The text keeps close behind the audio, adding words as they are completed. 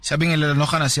Siyabingelela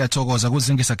nokhana siyathokoza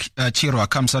kuzingisa Chiro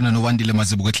akamsana noWandile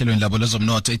Mazibuko ehlelweni labo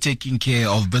lezomnotho taking care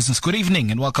of business. Good evening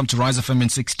and welcome to Rise FM in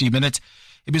 60 minutes.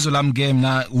 Ibizo lami ke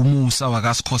mna uMusa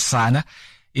wakasikhosana.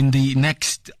 In the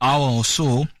next hour or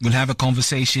so, we'll have a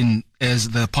conversation. As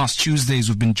the past Tuesdays,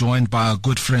 we've been joined by our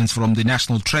good friends from the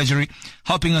National Treasury,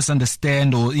 helping us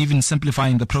understand or even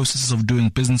simplifying the processes of doing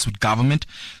business with government.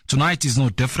 Tonight is no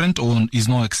different or is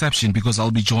no exception because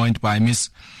I'll be joined by Ms.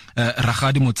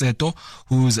 Rakgadi Motseto,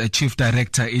 who's a Chief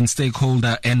Director in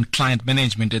Stakeholder and Client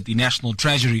Management at the National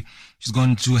Treasury. She's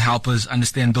going to help us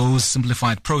understand those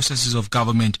simplified processes of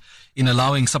government in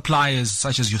allowing suppliers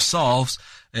such as yourselves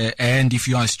and if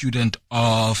you are a student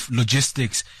of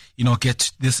logistics,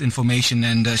 get this information.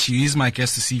 And she is my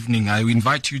guest this evening. I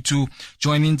invite you to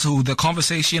join into the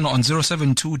conversation on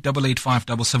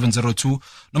 072-885-7702.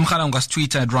 Nomkhala ungas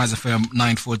Twitter at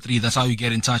RiseFM943. That's how you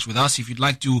get in touch with us. If you'd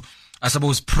like to, I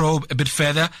suppose, probe a bit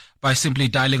further by simply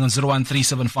dialing on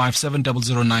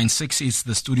 013-757-0096. It's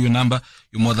the studio number.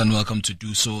 You're more than welcome to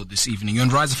do so this evening. You're on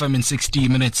Rise FM in 60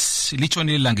 minutes.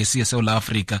 Lichoni langesiya South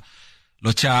Africa.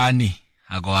 Lochani.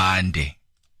 Agwande.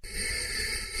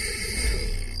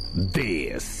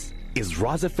 This is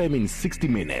Rise FM in 60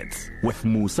 minutes with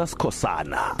Musa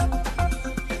Skosana.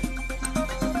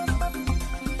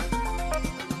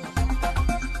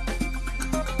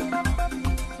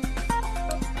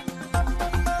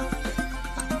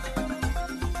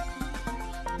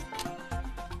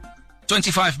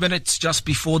 .25 just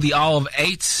before the hour of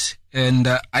 8. And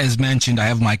as mentioned, I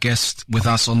have my guest with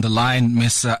us on the line,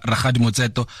 Ms. Rakgadi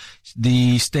Motseto,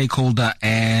 the Stakeholder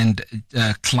and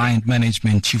Client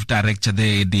Management Chief Director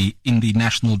there in the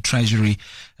National Treasury.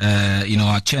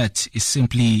 Our chat is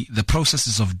simply the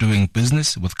processes of doing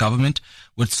business with government,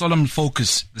 with solemn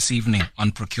focus this evening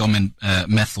on procurement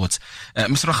methods.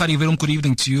 Ms. Rakgadi, very good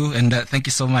evening to you, and thank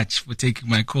you so much for taking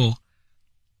my call.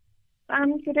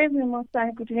 Good evening,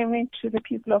 Musa. Good evening to the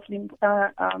people of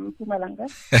Mpumalanga.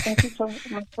 Thank you so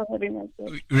much for having us.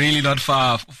 Really not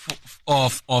far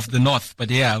off the north,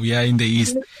 but yeah, we are in the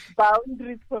east.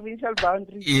 Provincial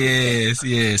boundaries.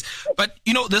 Yes. But,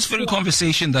 this very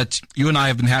conversation that you and I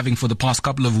have been having for the past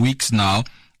couple of weeks now,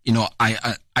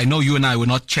 I know you and I were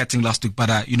not chatting last week, but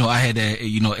I had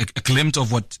a glimpse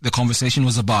of what the conversation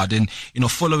was about. And,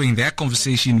 following that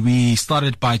conversation, we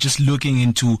started by just looking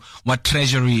into what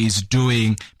Treasury is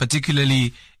doing,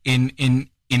 particularly in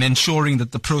ensuring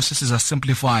that the processes are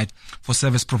simplified for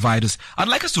service providers. I'd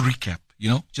like us to recap,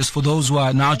 just for those who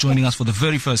are now joining us for the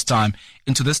very first time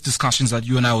into this discussions that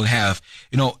you and I will have.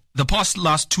 The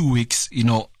last 2 weeks,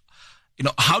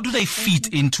 how do they fit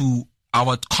into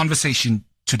our conversation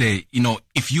today?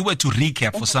 If you were to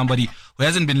recap for somebody who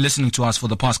hasn't been listening to us for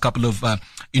the past couple of,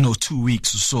 2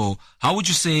 weeks or so, how would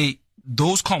you say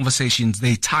those conversations,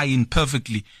 they tie in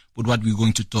perfectly with what we're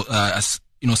going to,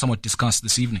 somewhat discuss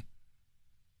this evening?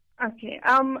 Okay.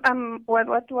 What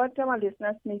our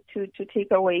listeners need to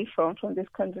take away from these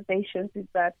conversations is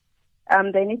that,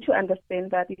 they need to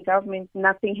understand that in government,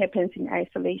 nothing happens in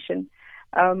isolation.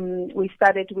 We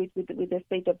started with the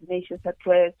State of the Nation's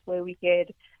address, where we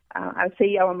get, I'll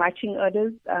say, our marching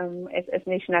orders as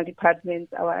national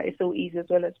departments, our SOEs as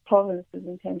well as provinces,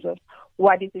 in terms of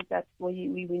what is it that we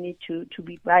need to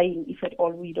be buying, if at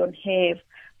all we don't have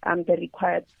the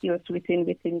required skills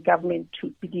within government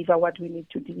to deliver what we need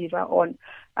to deliver on.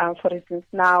 For instance,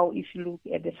 now if you look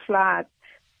at the floods,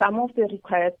 some of the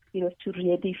required skills to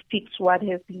really fix what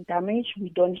has been damaged, we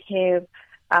don't have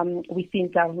within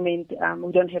government.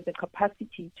 We don't have the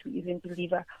capacity to even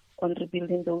deliver on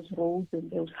rebuilding those roads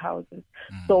and those houses.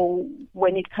 So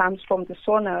when it comes from the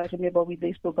SONA, remember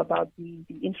they spoke about the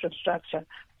infrastructure.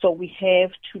 So we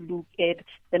have to look at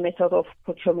the method of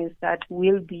procurement that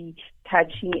will be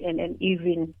touching and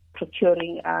even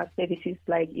procuring services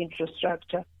like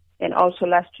infrastructure. And also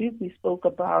last week we spoke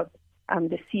about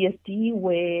the CSD,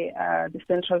 where the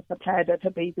Central Supplier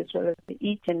Database as well as the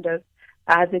e-tenders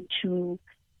are the two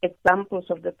examples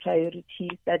of the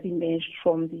priorities that emerged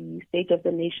from the State of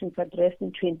the Nation's address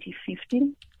in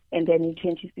 2015. And then in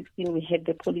 2016, we had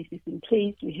the policies in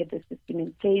place, we had the system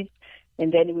in place,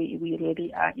 and then we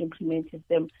really implemented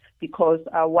them because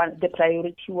the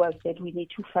priority was that we need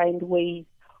to find ways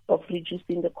of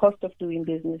reducing the cost of doing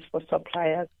business for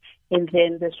suppliers. And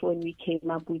then that's when we came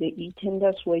up with the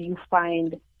e-tenders, where you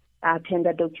find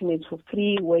tender documents for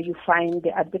free, where you find the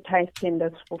advertised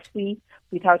tenders for free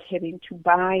without having to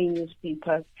buy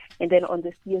newspapers. And then on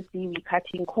the CSD, we're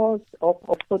cutting costs of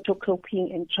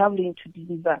photocopying and traveling to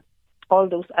deliver all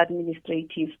those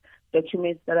administrative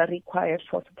documents that are required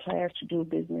for suppliers to do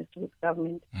business with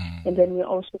government. And then we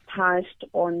also touched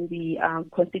on the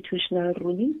constitutional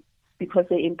ruling because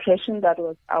the impression that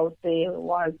was out there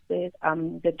was that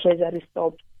the Treasury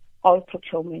stopped all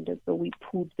procurement, and so we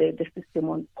put the system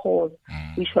on pause,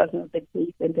 which was not the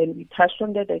case. And then we touched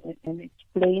on that and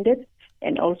explained it,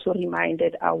 and also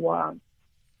reminded our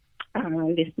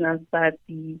listeners that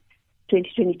the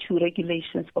 2022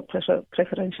 regulations for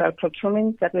preferential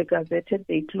procurement that were gazetted,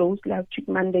 they closed last week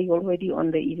Monday already on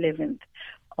the 11th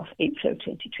of April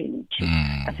 2022.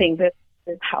 I think that's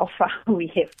how far we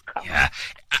have come. Yeah.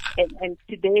 And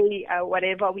today,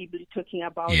 whatever we be talking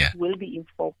about will be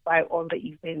informed by all the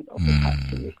events of the past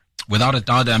 2 weeks. Without a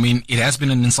doubt, I mean, it has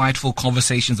been an insightful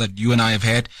conversations that you and I have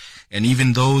had, and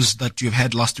even those that you've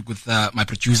had last week with my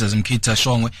producers and Kita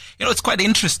Shongwe. It's quite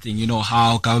interesting,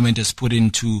 how government has put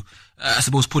in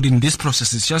this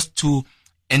processes just to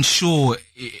ensure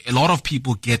a lot of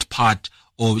people get part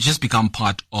or just become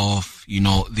part of,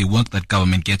 the work that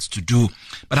government gets to do.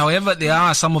 But however, there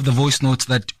are some of the voice notes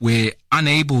that were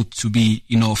unable to be,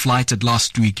 flighted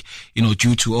last week,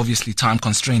 due to obviously time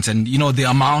constraints and, the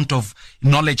amount of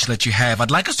knowledge that you have.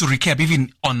 I'd like us to recap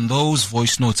even on those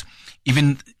voice notes,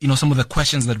 even, some of the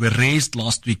questions that were raised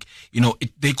last week,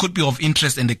 they could be of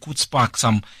interest and they could spark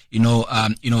some,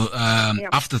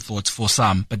 afterthoughts for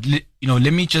some. But,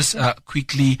 let me just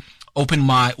quickly open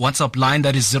my WhatsApp line.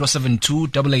 That is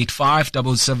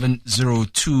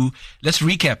 072-885-7702. Let's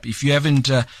recap. If you haven't,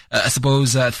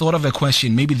 thought of a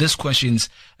question, maybe this questions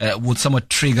would somewhat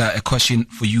trigger a question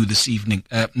for you this evening.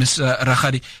 Ms.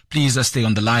 Rakhadi, please stay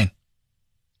on the line.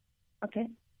 Okay.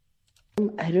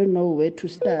 I don't know where to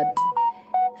start.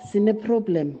 Sine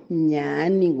problem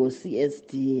nyani go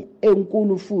CSD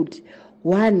enkulu futhi.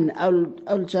 One,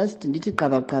 I'll just ndithi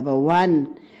gaba one.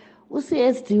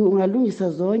 U-CSD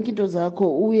ungalungisa zonke into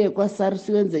zakho uye kwa-SARS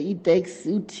wenze i-tax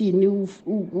uthini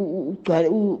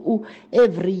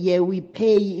every year we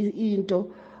pay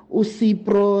into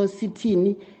uSipro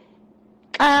sithini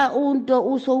xa unto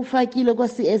usowufakile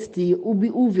kwa-CSD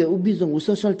uve ubizwa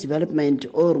ngu-social development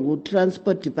or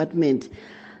ngu-transport department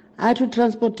athi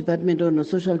transport department or no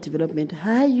social development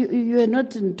you are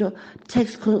not into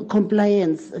tax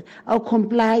compliance or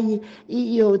comply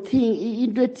your thing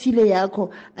into ethile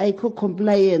yakho ayikho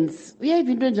compliance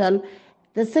uyayiva into njalo.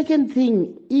 The second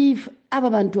thing, if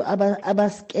ababantu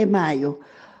abaskemayo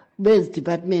bez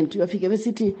department uyafika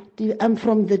besithi I'm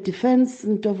from the defense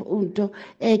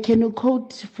can you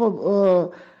quote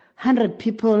for 100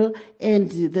 people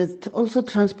and there's also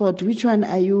transport. Which one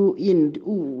are you in?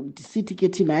 The city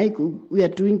getting we are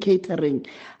doing catering.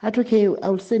 Okay,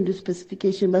 I'll send you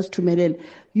specification. That's to Merel.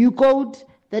 You code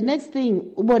the next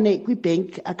thing. Ubone kwi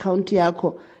bank account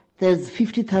yako. There's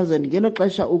 50,000. Gelo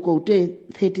kasha ukote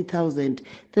 30,000.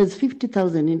 There's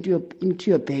 50,000 into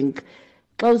your bank.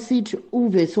 Can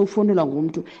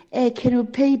you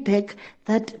pay back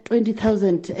that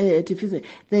 20,000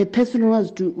 the person who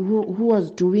was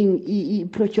doing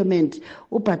procurement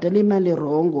ubhatala imali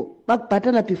wrong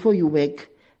bakubhatala before you work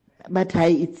but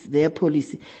it's their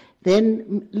policy.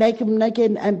 Then like I'm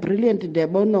brilliant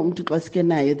ndiyabona umuntu xa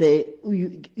sikenayo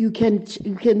you can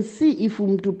see if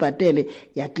umuntu ubhatele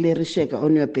yaklerisheka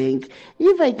on your bank.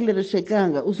 If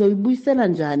ayiklerishekanga uzoyibuyisela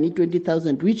njani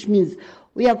 20,000, which means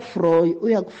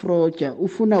uyakufroja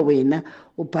ufuna wena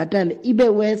ubhatale ibe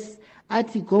worse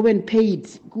athi go and pay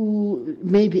it ku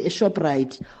maybe a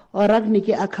ShopRite or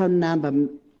akunike account number.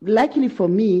 Luckily for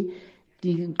me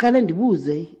ndiqale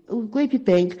ndibuze kweyiphi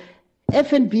bank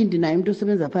FNB ndinayo umuntu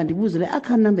osebenza pha ndibuze le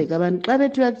account number kabantu xa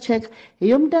bethi uyakucheck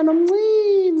yomntana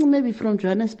omncinci maybe from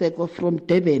Johannesburg or from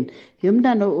Durban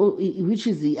yomntana which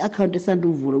is the account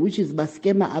esanduvula which is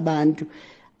baskema abantu.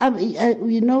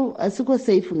 Asikho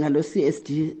safe ngalo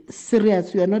CSD.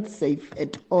 Serious, we are not safe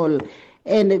at all.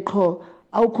 And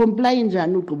awu comply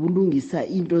njani ugqibulungisa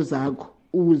into zakho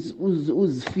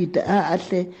uzifita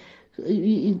ahle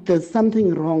there's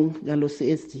something wrong ngalo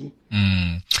CSD.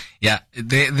 Yeah,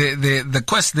 the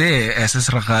quest there,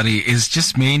 Sis Rakhadi, is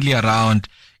just mainly around,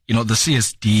 the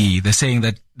CSD. They're saying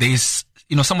that there's,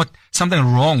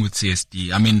 something wrong with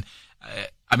CSD. I mean,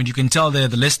 you can tell the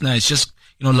listener is just,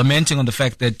 lamenting on the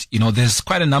fact that, there's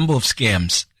quite a number of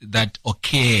scams that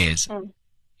occurs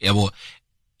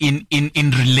in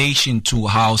relation to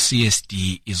how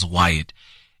CSD is wired.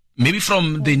 Maybe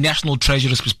from the National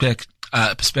Treasury's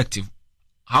perspective,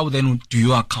 how then do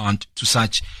you account to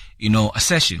such,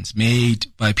 assertions made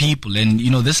by people? And,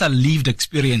 these are lived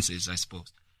experiences, I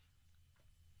suppose.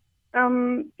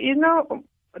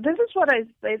 This is what I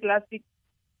said last week.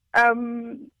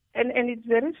 And it's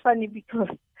very funny because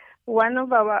one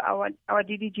of our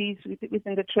DDGs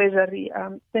within the Treasury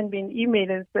sent me an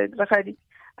email and said, Rakhadi,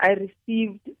 I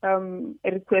received a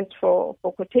request for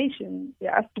quotation. They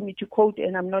asked me to quote,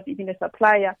 and I'm not even a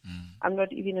supplier. I'm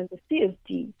not even in the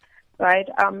CSD, right?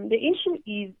 The issue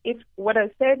is, what I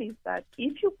said is that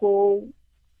if you go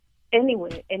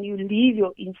anywhere and you leave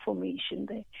your information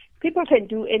there, people can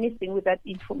do anything with that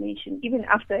information, even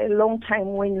after a long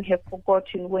time when you have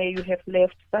forgotten where you have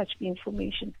left such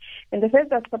information. And the fact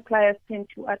that suppliers tend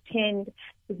to attend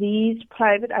these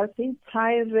private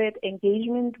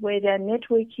engagement where they're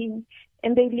networking,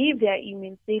 and they leave their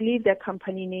emails, they leave their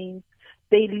company names,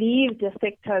 they leave the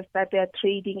sectors that they're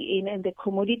trading in and the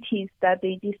commodities that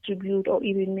they distribute or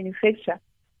even manufacture.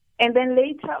 And then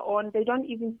later on, they don't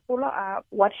even follow up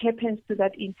what happens to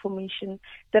that information.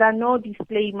 There are no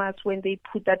disclaimers when they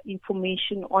put that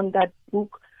information on that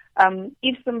book.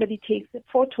 If somebody takes a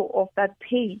photo of that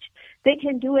page, they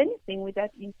can do anything with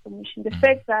that information. The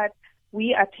fact that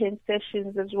we attend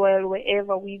sessions as well,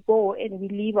 wherever we go, and we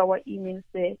leave our emails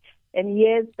there, and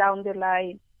years down the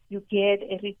line, you get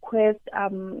a request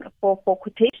for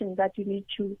quotation that you need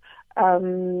to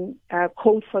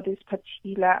code for this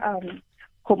particular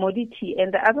commodity.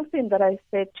 And the other thing that I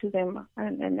said to them,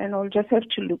 and I'll just have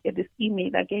to look at this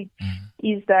email again,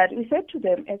 is that we said to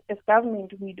them, as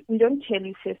government, we don't tell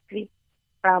you firstly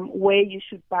where you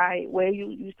should buy, where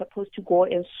you're supposed to go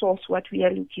and source what we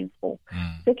are looking for.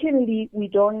 Secondly, we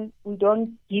don't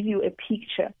give you a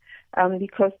picture,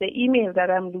 because the email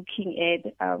that I'm looking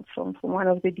at from one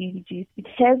of the DDGs, it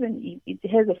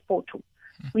has a photo.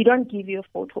 We don't give you a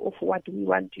photo of what we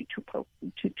want you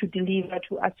to deliver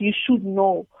to us. You should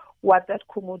know what that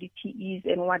commodity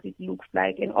is and what it looks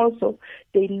like. And also,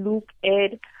 they look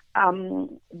at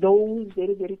those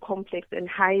very, very complex and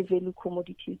high-value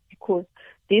commodities, because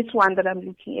this one that I'm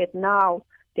looking at now,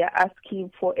 they're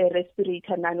asking for a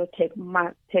respirator nanotech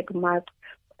mask,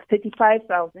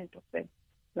 35,000 of them,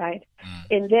 right?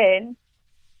 And then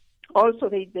also,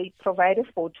 they provide a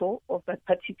photo of that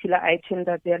particular item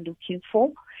that they are looking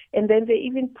for, and then they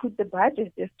even put the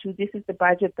budget as to this is the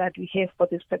budget that we have for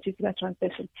this particular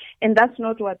transaction. And that's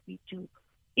not what we do.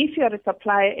 If you are a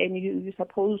supplier and you're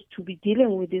supposed to be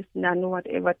dealing with this nano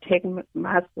whatever tech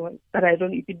mask that I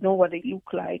don't even know what they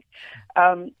look like,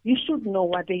 you should know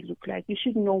what they look like. You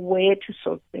should know where to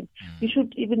source them. You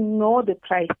should even know the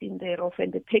pricing thereof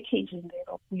and the packaging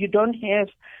thereof. We don't have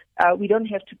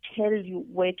to tell you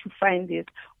where to find this,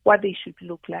 what they should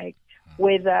look like,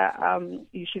 whether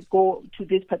you should go to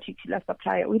this particular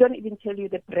supplier. We don't even tell you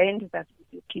the brand that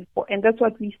you're looking for. And that's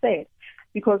what we said,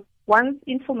 because once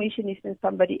information is in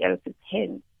somebody else's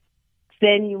hands,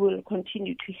 then you will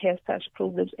continue to have such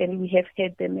problems, and we have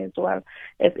had them as well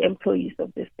as employees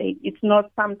of the state. It's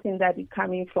not something that is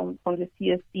coming from the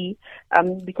CSD,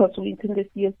 because within the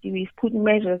CSD we've put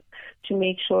measures to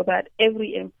make sure that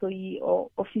every employee or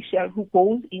official who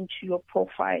goes into your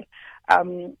profile,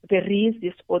 there is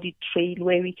this audit trail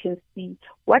where we can see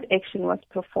what action was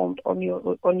performed on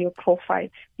your profile.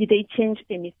 Did they change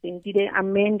anything? Did they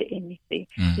amend anything?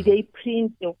 Did they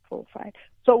print your profile?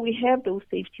 So we have those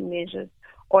safety measures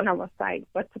on our side,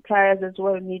 but suppliers as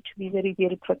well need to be very,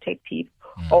 very protective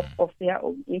of their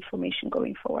own information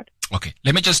going forward. Okay,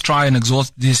 let me just try and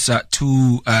exhaust this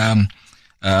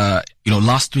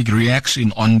last week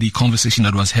reaction on the conversation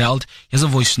that was held. Here's a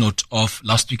voice note of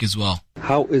last week as well.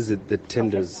 How is it that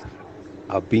tenders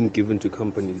are being given to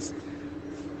companies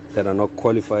that are not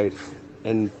qualified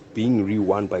and being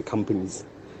re-won by companies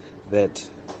that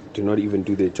do not even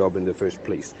do their job in the first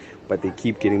place, but they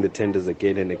keep getting the tenders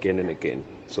again and again and again?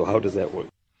 So how does that work?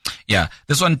 Yeah,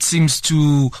 this one seems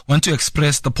to want to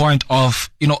express the point of,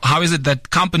 how is it that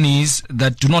companies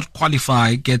that do not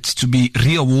qualify get to be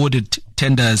re-awarded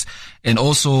tenders? And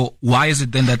also, why is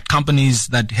it then that companies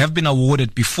that have been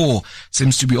awarded before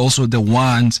seems to be also the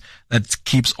ones that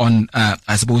keeps on,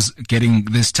 getting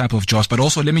this type of jobs? But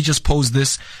also, let me just pose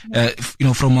this,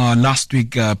 from our last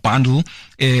week bundle.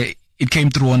 It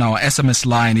came through on our SMS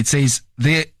line. It says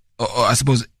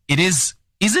is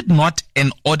it not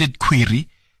an audit query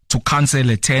to cancel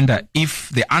a tender? If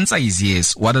the answer is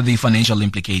yes, what are the financial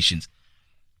implications?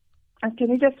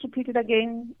 Can you just repeat it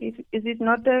again? Is it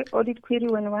not the audit query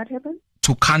when what happens?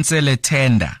 To cancel a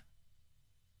tender.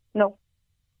 No.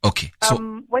 Okay.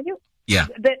 So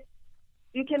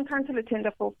you can cancel a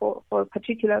tender for a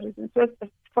particular reason. So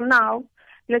for now,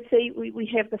 let's say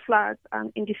we have the floods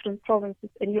in different provinces,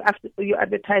 and you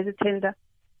advertise a tender,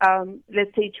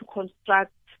 let's say to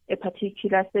construct a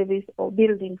particular service or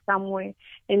building somewhere,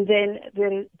 and then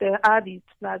there are these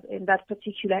floods in that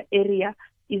particular area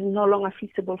is no longer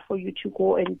feasible for you to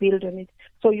go and build on it.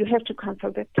 So you have to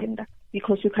cancel that tender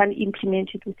because you can't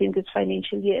implement it within this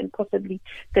financial year and possibly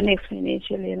the next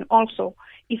financial year. And also,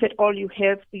 if at all you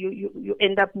have, you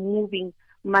end up moving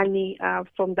money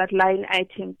from that line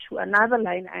item to another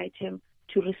line item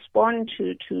to respond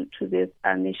to this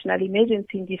national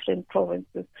emergency in different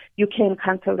provinces, you can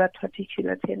cancel that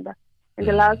particular tender. And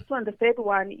the last one, the third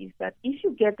one, is that if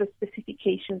you get the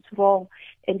specifications wrong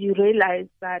and you realize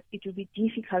that it will be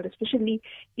difficult, especially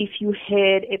if you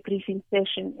had a briefing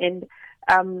session and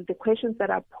the questions that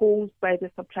are posed by the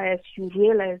suppliers, you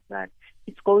realize that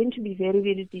it's going to be very,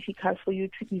 very difficult for you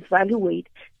to evaluate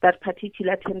that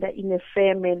particular tender in a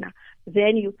fair manner,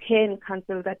 then you can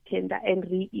cancel that tender and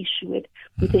reissue it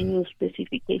with a new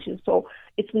specification. So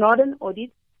it's not an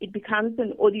audit. It becomes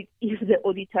an audit if the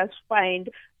auditors find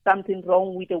something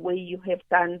wrong with the way you have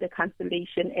done the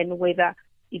cancellation and whether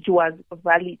it was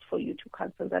valid for you to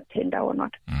cancel that tender or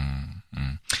not.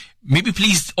 Maybe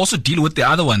please also deal with the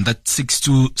other one that seeks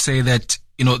to say that,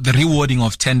 the rewarding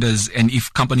of tenders and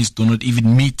if companies do not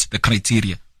even meet the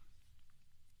criteria.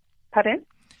 Pardon?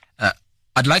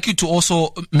 I'd like you to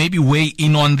also maybe weigh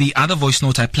in on the other voice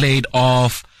note I played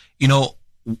of,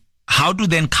 how do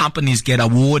then companies get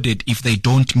awarded if they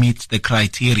don't meet the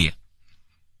criteria?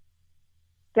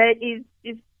 There is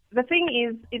the thing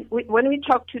is, when we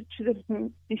talk to the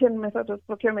different methods of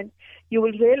procurement, you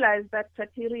will realize that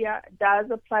criteria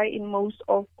does apply in most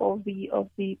of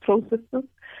the processes.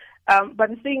 But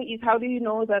the thing is, how do you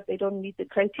know that they don't meet the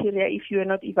criteria if you are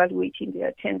not evaluating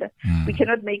their tender? We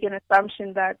cannot make an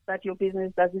assumption that your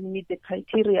business doesn't meet the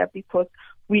criteria because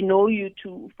we know you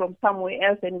from somewhere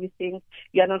else and we think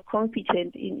you are not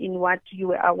competent in what you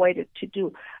were awarded to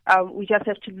do. We just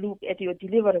have to look at your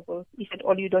deliverables. If at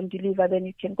all you don't deliver, then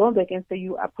you can go back and say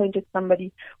you appointed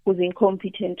somebody who's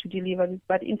incompetent to deliver this.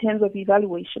 But in terms of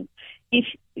evaluation, if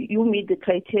you meet the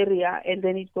criteria and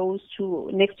then it goes to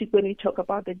next week when we talk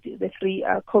about the three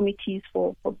committees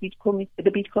for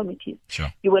the bid committees,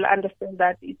 sure, you will understand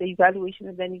that it's the evaluation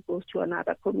and then it goes to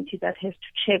another committee that has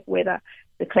to check whether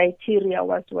the criteria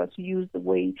was used the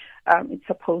way it's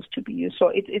supposed to be used.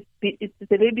 So it's a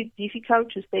little bit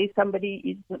difficult to say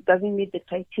somebody doesn't meet the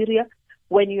criteria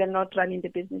when you are not running the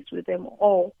business with them,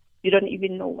 or you don't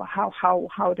even know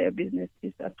how their business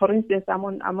is. For instance, I'm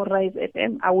on Rise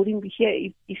FM. I wouldn't be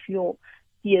here if your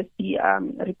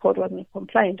CSD report wasn't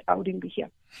compliant. I wouldn't be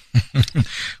here.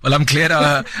 Well, I'm glad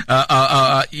our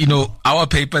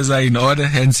papers are in order,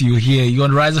 hence you're here. You're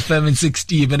on Rise FM in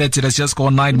 60 minutes. It has just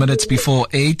gone 9 minutes before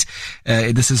 8.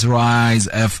 This is Rise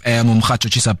FM.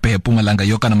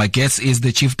 My guest is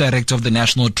the Chief Director of the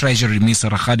National Treasury, Ms.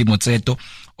 Rakgadi Motseto,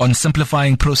 on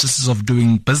simplifying processes of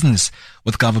doing business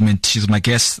with government. She's my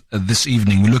guest this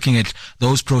evening. We're looking at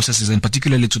those processes, and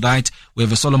particularly tonight, we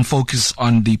have a solemn focus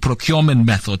on the procurement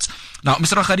methods. Now,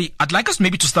 Mr. Rakgadi, I'd like us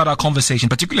maybe to start our conversation,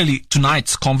 particularly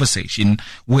tonight's conversation,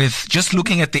 with just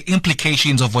looking at the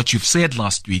implications of what you've said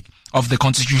last week of the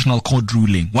Constitutional Court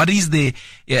ruling. What is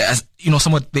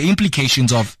somewhat the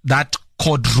implications of that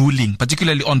court ruling,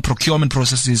 particularly on procurement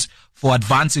processes for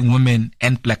advancing women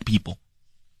and black people?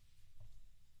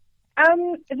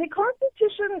 The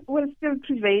Constitution will still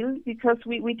prevail because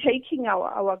we're taking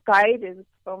our guidance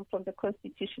from the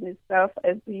Constitution itself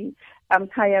as the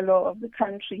higher law of the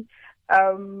country.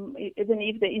 Even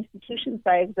if the institutions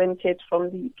are exempted from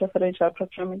the Preferential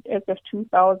Procurement Act of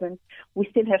 2000, we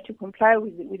still have to comply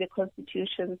with the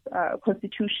Constitution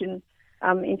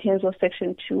in terms of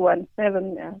Section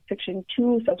 217, Section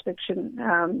 2, subsection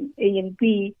A and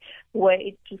B, where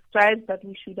it describes that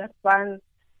we should advance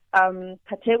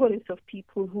categories of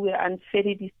people who are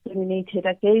unfairly discriminated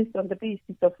against on the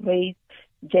basis of race,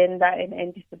 gender,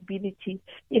 and disability.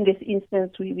 In this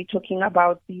instance, we're talking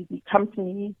about the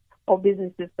companies or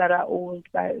businesses that are owned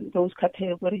by those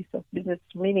categories of business,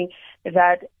 meaning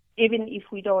that even if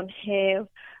we don't have,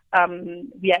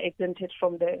 we are exempted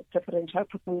from the preferential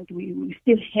procurement, we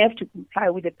still have to comply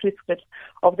with the prescripts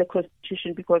of the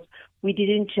Constitution because we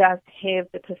didn't just have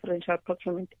the Preferential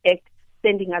Procurement Act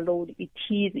standing alone. It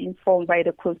is informed by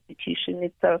the Constitution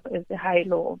itself as the high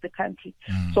law of the country.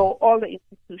 So all the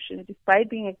institutions, despite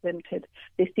being exempted,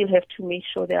 they still have to make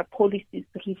sure their policies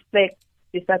reflect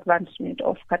this advancement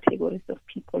of categories of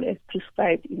people as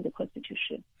prescribed in the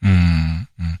Constitution.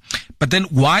 But then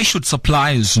why should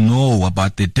suppliers know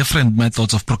about the different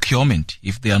methods of procurement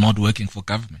if they are not working for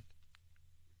government?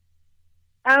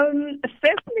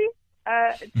 Firstly,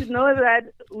 to know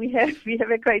that we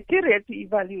have a criteria to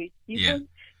evaluate people. Yeah.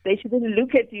 They shouldn't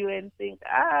look at you and think,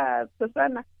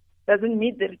 Susana, doesn't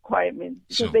meet the requirements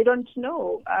because Sure. they don't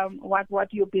know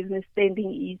what your business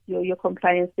standing is, your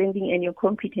compliance standing, and your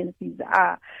competencies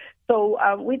are. So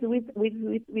with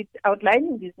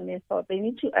outlining this method, they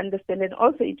need to understand, and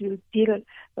also it will deal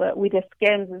with the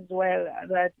scams as well,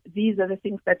 that these are the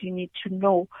things that you need to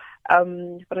know.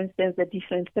 For instance, the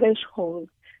different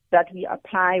thresholds that we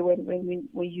apply when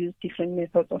we use different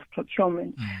methods of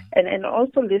procurement. And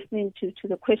also listening to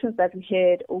the questions that we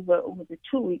had over the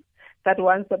 2 weeks, that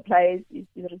one supplier is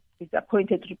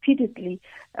appointed repeatedly.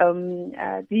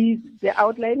 The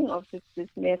outlining of this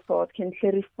method can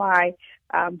clarify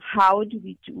how do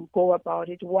we go about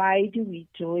it, why do we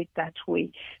do it that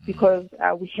way, because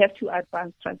we have to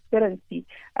advance transparency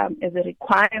as a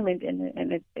requirement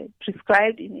and it's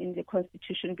prescribed in the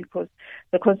Constitution, because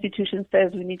the Constitution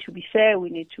says we need to be fair,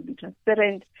 we need to be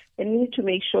transparent, and we need to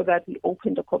make sure that we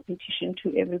open the competition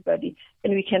to everybody.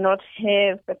 And we cannot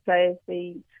have suppliers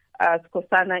say,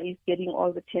 Skosana is getting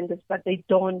all the tenders, but they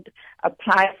don't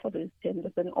apply for those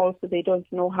tenders, and also they don't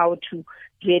know how to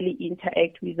really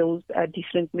interact with those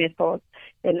different methods.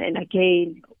 And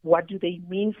again, what do they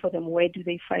mean for them? Where do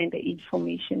they find the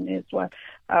information as well?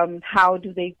 How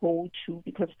do they go to?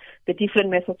 Because the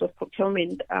different methods of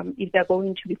procurement, if they're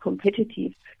going to be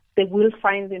competitive, they will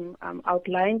find them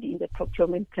outlined in the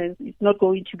procurement plans. It's not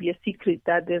going to be a secret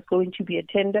that there's going to be a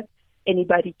tender.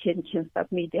 Anybody can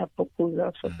submit their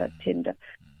proposals for that tender.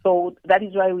 So that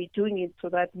is why we're doing it, so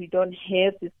that we don't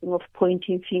have this thing of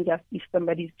pointing fingers if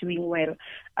somebody's doing well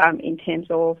in terms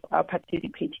of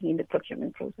participating in the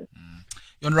procurement process.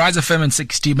 You're on Rise FM in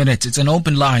 60 minutes. It's an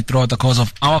open line throughout the course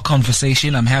of our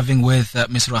conversation. I'm having with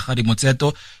Ms. Rakgadi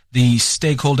Motseto, the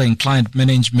Stakeholder and Client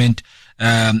Management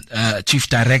Chief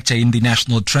Director in the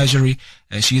National Treasury.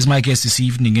 She is my guest this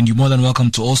evening, and you're more than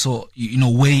welcome to also,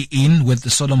 weigh in with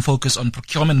the solemn focus on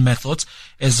procurement methods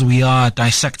as we are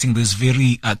dissecting this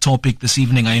very topic this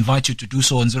evening. I invite you to do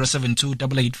so on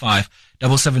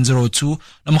 072-885-7702,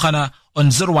 Namkhana on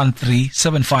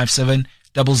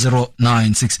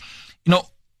 013-757-0096.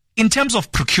 In terms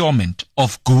of procurement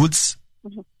of goods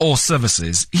or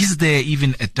services, is there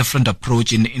even a different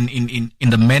approach in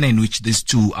the manner in which these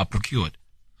two are procured?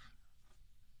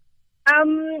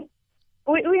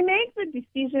 We make the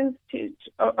decisions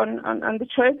on the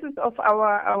choices of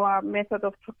our method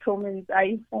of procurement are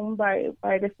informed by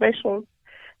the thresholds,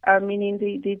 meaning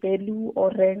the value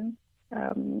or rent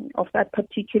of that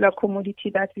particular commodity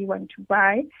that we want to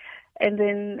buy. And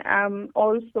then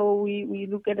also we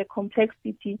look at the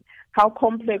complexity, how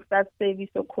complex that service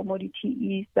or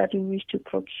commodity is that we wish to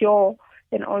procure,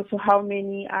 and also how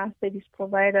many service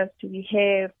providers do we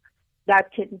have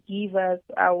that can give us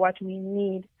what we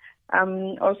need.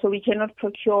 Also, we cannot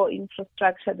procure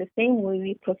infrastructure the same way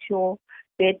we procure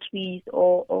batteries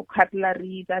or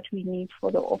cutlery that we need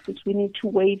for the office. We need to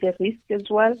weigh the risk as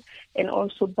well, and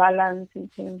also balance in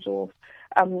terms of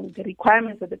the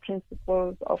requirements of the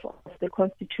principles of the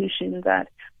Constitution, that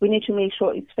we need to make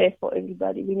sure it's fair for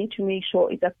everybody. We need to make sure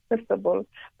it's accessible,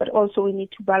 but also we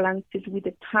need to balance it with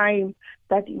the time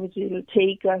that it will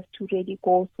take us to really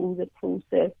go through the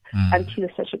process until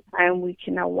such a time we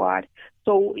can award.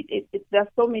 So there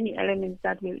are so many elements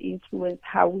that will influence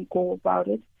how we go about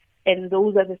it. And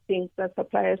those are the things that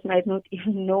suppliers might not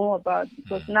even know about,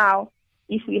 because now,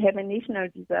 if we have a national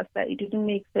disaster, it doesn't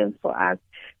make sense for us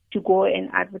to go and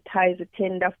advertise a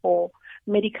tender for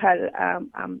medical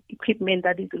equipment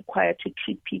that is required to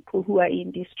treat people who are in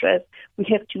distress. We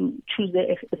have to choose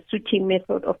a suiting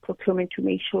method of procurement to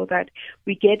make sure that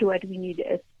we get what we need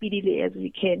as speedily as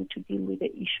we can to deal with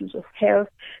the issues of health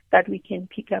that we can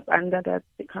pick up under that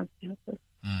circumstances.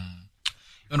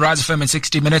 On Rise FM in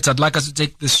 60 minutes, I'd like us to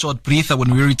take this short breather.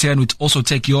 When we return, we'd also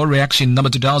take your reaction. Number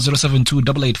to dial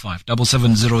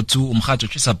 072-885-7702. Umkhato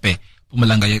Chisape,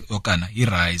 Pumalanga Yokana,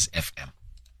 Rise FM.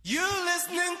 You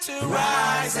listening to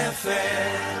Rise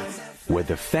FM, where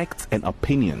the facts and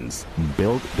opinions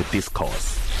build the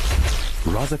discourse.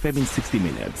 Rise FM in 60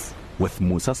 minutes with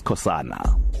Musa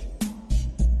Skosana.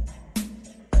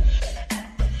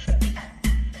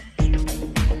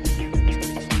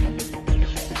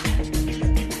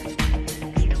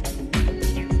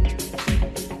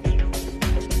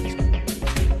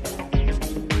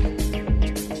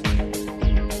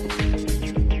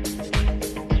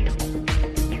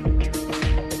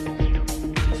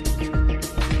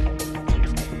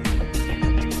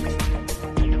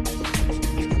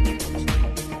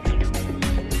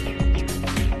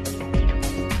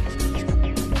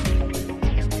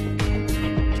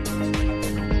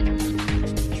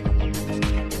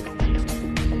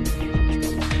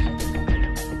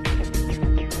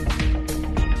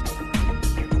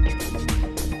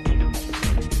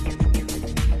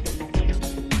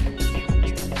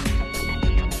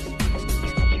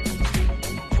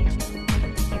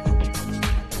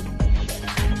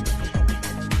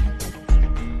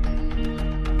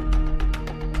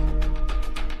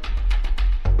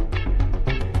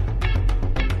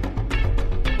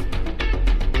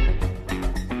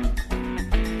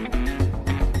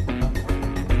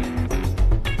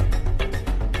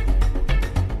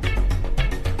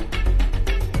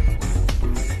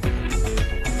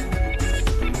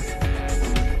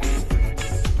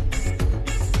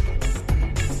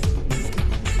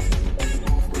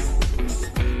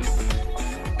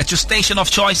 your station of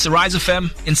choice, Rise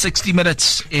FM. In 60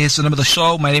 minutes is the name of the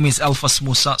show. My name is Elfas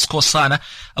Musa Skosana.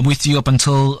 I'm with you up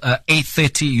until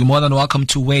 8:30. You're more than welcome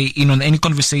to weigh in on any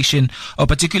conversation, or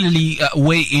particularly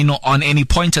weigh in on any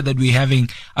pointer that we're having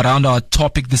around our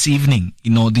topic this evening.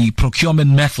 You know, the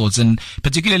procurement methods, and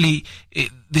particularly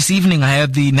this evening I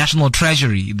have the National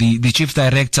Treasury, the Chief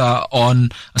Director on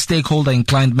stakeholder and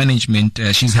client management.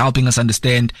 She's helping us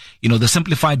understand, you know, the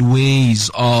simplified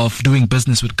ways of doing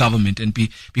business with government. And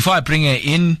before I bring her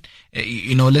in,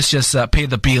 you know, let's just pay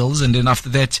the bills, and then after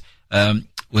that,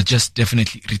 we'll just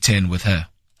definitely return with her.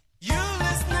 You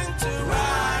listening to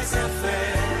Rise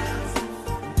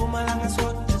FM, Mpumalanga's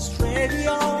hottest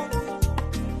radio,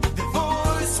 the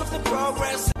voice of the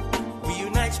progress. We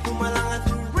unite Mpumalanga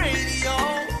through radio.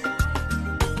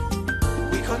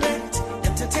 We connect,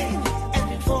 entertain,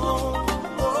 and inform.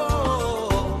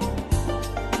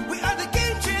 We are the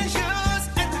game changers,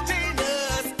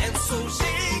 entertainers, and soul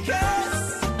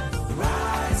shakers.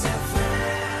 Rise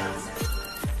FM.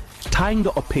 Tying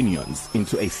the opinions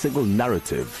into a single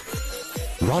narrative.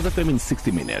 Rise FM in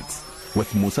 60 minutes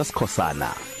with Musa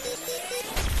Skosana.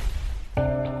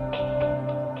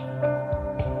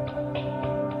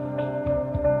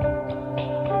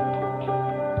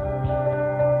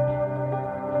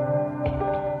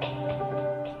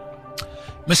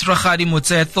 Ms. Rakgadi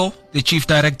Motsetho, the Chief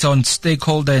Director on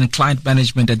Stakeholder and Client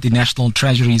Management at the National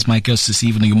Treasury, is my guest this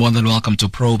evening. You're more than welcome to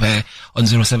probe her on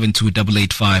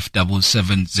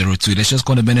 072-885-7702. Let's just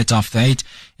go on a minute after 8.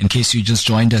 In case you just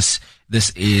joined us,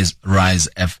 this is Rise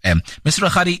FM. Ms.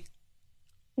 Rakgadi,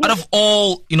 out of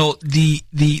all, you know, the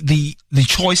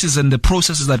choices and the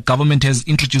processes that government has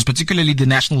introduced, particularly the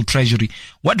National Treasury,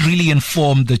 what really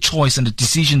informed the choice and the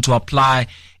decision to apply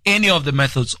any of the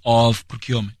methods of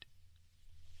procurement?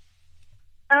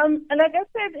 Like I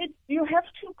said, you have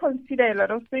to consider a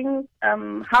lot of things.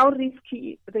 How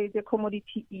risky the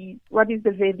commodity is. What is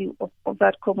the value of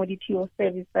that commodity or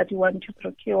service that you want to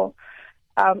procure?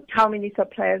 How many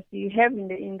suppliers do you have in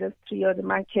the industry or the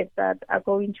market that are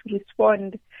going to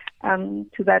respond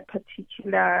to that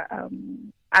particular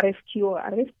RFQ or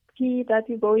RFP that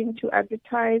you're going to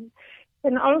advertise?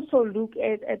 And also look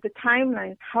at the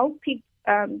timelines, how quick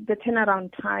the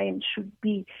turnaround time should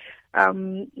be.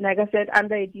 Like I said,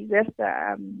 under a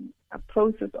disaster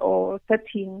process or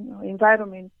setting or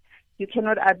environment, you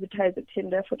cannot advertise a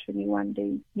tender for 21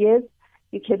 days. Yes,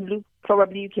 you can look at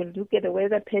the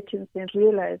weather patterns and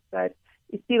realize that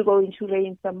it's still going to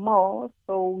rain some more,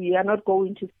 so we are not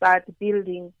going to start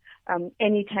building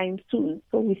anytime soon.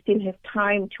 So we still have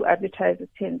time to advertise a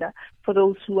tender for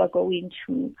those who are going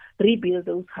to rebuild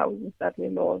those houses that were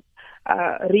lost,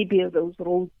 rebuild those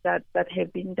roads that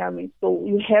have been damaged. So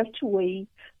you have to weigh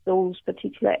those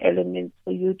particular elements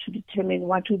for you to determine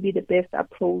what will be the best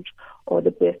approach or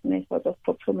the best method of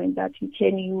procurement that you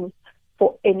can use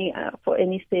for any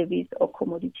service or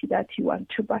commodity that you want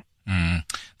to buy.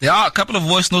 There are a couple of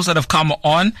voice notes that have come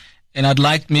on, and I'd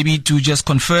like maybe to just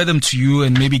confer them to you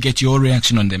and maybe get your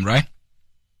reaction on them, right?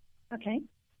 Okay.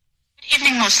 Good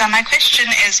evening, Musa. My question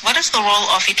is, what is the role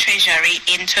of the Treasury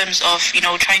in terms of, you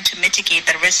know, trying to mitigate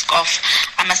the risk of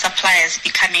suppliers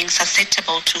becoming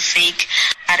susceptible to fake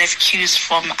RFQs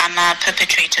from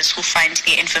perpetrators who find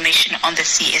their information on the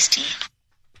CSD?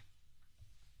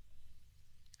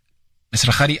 Ms.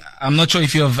 Rakgadi, I'm not sure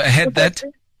if you have heard that.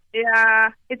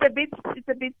 Yeah, it's a bit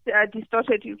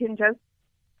distorted. You can just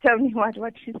tell me what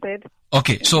she said.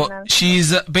 Okay, so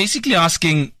she's basically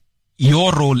asking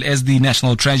your role as the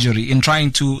National Treasury in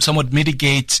trying to somewhat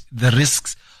mitigate the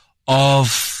risks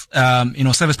of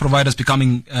service providers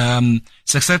becoming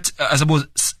susceptible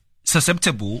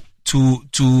to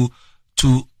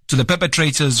the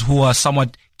perpetrators who are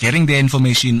somewhat getting their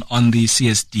information on the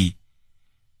CSD.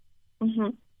 Mm-hmm.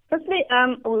 Firstly,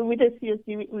 with the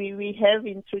CSD, we have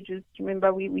introduced,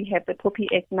 remember, we have the POPI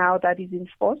Act now that is in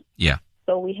force. Yeah.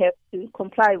 So we have to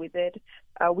comply with it.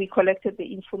 We collected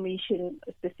the information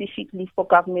specifically for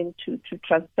government to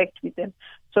transact with them.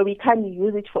 So we can't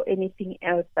use it for anything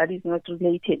else that is not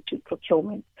related to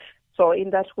procurement. So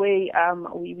in that way,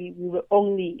 we will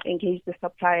only engage the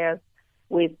suppliers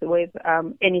with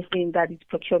anything that is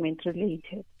procurement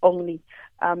related only.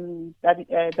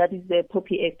 That is the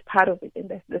POPI Act part of it. And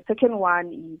the second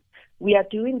one is we are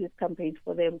doing this campaign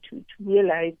for them to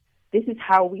realize this is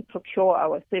how we procure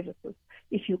our services.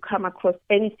 If you come across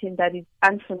anything that is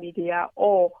unfamiliar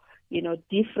or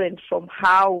different from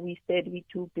how we said we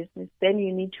do business, then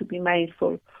you need to be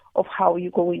mindful of how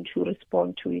you're going to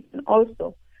respond to it. And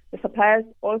also, the suppliers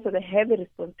they have a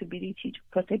responsibility to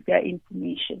protect their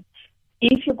information.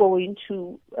 If you're going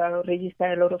to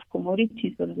register a lot of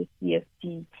commodities on the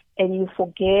CSD and you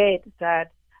forget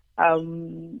that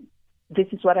this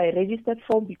is what I registered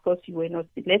for because you were not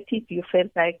selected. You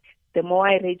felt like the more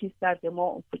I register, the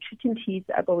more opportunities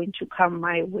are going to come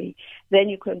my way. Then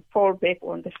you can fall back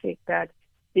on the fact that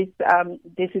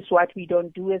this is what we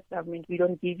don't do as government. We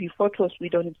don't give you photos. We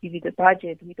don't give you the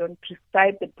budget. We don't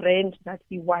prescribe the brand that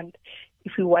we want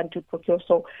if we want to procure.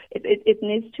 So it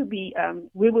needs to be,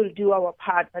 we will do our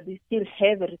part, but they still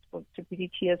have a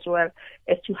responsibility as well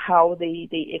as to how they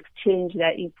exchange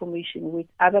their information with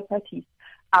other parties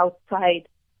outside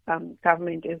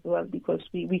government as well, because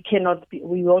we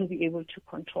won't be able to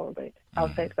control that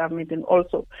outside government. And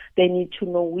also they need to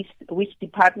know which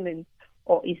departments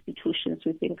or institutions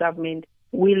within government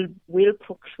will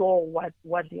procure what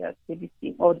they are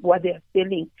servicing or what they are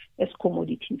selling as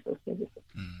commodities or services.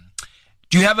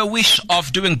 Do you have a wish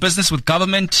of doing business with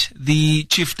government? The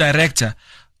Chief Director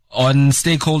on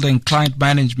Stakeholder and Client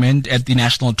Management at the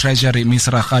National Treasury, Ms.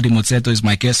 Rakgadi Motseto, is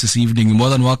my guest this evening. You're more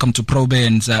than welcome to probe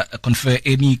and confer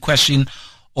any question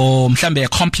or a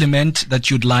compliment that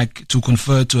you'd like to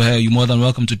confer to her. You're more than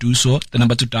welcome to do so. The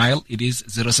number to dial, it is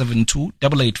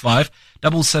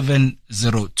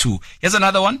 072-885-7702. Here's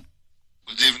another one.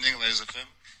 Good evening, Rise FM.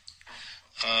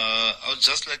 I would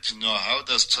just like to know, how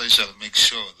does Treasury make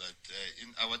sure that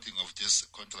in awarding of these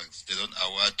contracts, they don't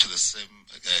award to the same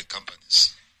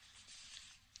companies?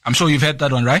 I'm sure you've heard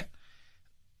that one, right?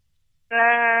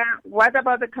 What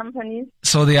about the companies?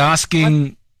 So they're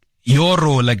asking your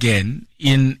role again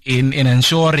in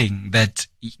ensuring that,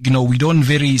 we don't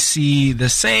see the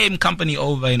same company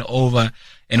over and over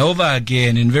and over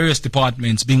again in various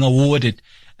departments being awarded,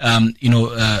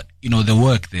 the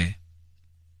work there.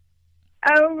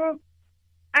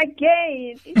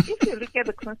 Again, if you look at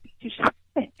the Constitution,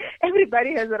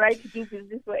 everybody has a right to do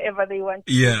business wherever they want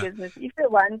to do business. If they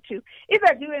want to, if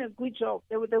they're doing a good job,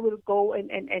 they will go and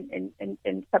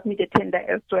submit a tender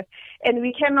elsewhere. And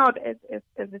we cannot, as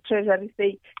the Treasury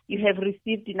say, you have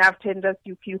received enough tenders,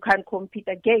 you can't compete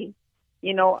again.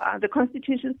 The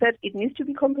Constitution said it needs to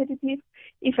be competitive.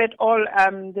 If at all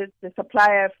the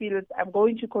supplier feels I'm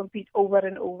going to compete over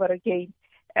and over again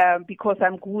because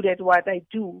I'm good at what I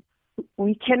do,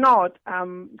 we cannot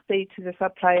say to the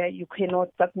supplier, you cannot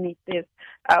submit this,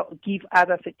 give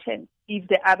others a chance. If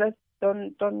the others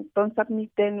don't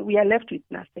submit, then we are left with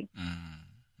nothing.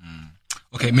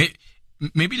 Okay,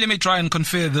 maybe let me try and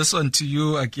confer this one to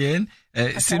you again.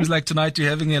 Okay. It seems like tonight you're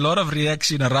having a lot of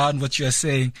reaction around what you're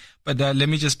saying, but let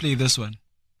me just play this one.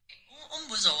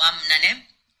 Umbuzo wam nane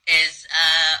is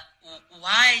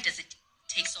why does it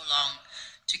take so long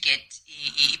to get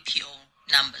PO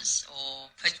numbers or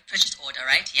purchase order,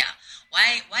 right? Yeah.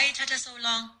 Why it took so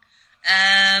long?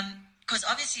 Because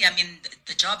obviously,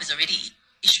 the job is already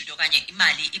issued.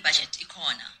 Imali, budget,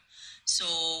 ikona. So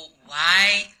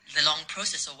why the long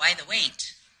process or why the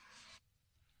wait?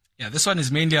 Yeah, this one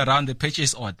is mainly around the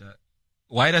purchase order.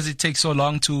 Why does it take so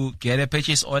long to get a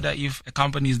purchase order if a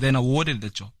company is then awarded the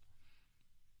job?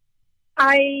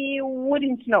 I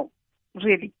wouldn't know,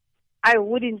 really. I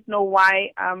wouldn't know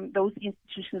why those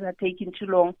institutions are taking too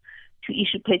long to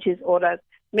issue purchase orders.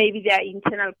 Maybe there are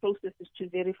internal processes to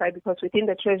verify, because within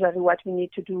the Treasury, what we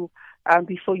need to do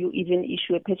before you even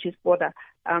issue a purchase order,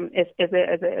 as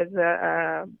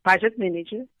a budget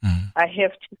manager, I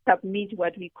have to submit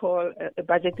what we call a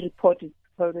budget report. It's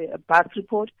called a BUS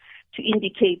report, to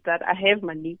indicate that I have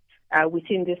money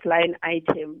within this line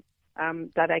item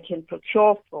that I can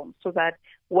procure from, so that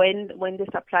when the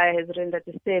supplier has rendered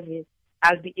the service,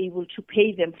 I'll be able to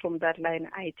pay them from that line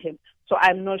item. So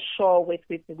I'm not sure with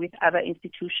other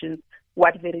institutions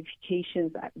what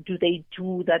verifications do they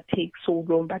do that take so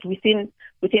long. But within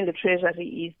the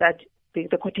Treasury is that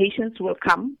the quotations will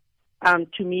come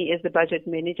to me as the budget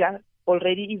manager,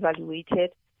 already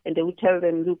evaluated, and they will tell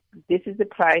them, look, this is the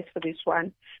price for this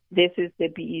one, this is the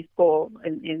BE score,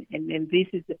 and this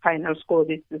is the final score,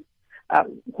 this is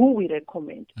who we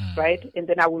recommend, right? And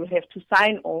then I will have to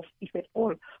sign off, if at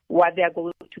all, what they are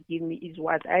going to give me is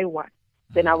what I want.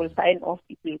 Then I will sign off,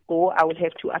 it will go. I will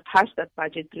have to attach that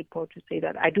budget report to say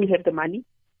that I do have the money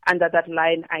under that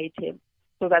line item,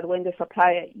 so that when the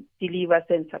supplier delivers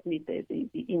and submit the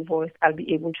invoice, I'll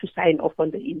be able to sign off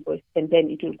on the invoice, and then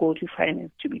it will go to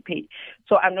finance to be paid.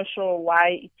 So I'm not sure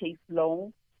why it takes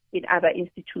long in other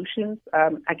institutions.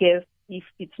 I guess if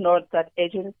it's not that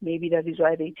urgent, maybe that is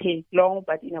why they take long.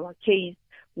 But in our case,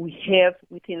 we have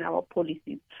within our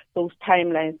policies those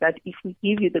timelines that if we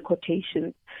give you the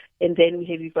quotations and then we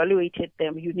have evaluated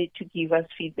them, you need to give us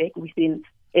feedback within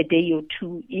a day or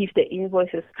two. If the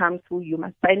invoices come through, you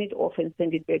must sign it off and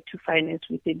send it back to finance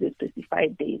within the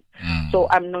specified days. So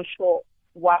I'm not sure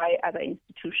why other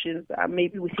institutions,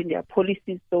 maybe within their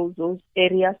policies, those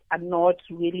areas are not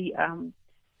really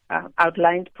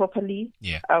outlined properly,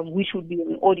 which would be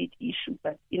an audit issue.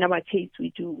 But in our case,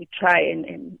 we try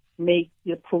and make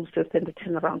the process and the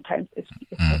turnaround times as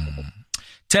possible.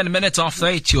 10 minutes after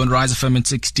 8, you're on Rise FM in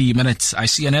 60 minutes. I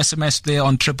see an SMS there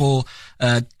on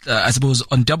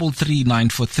on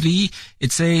 33943.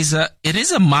 It says, it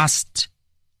is a must.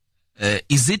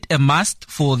 Is it a must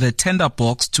for the tender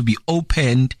box to be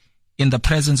opened in the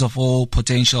presence of all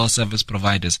potential service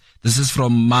providers? This is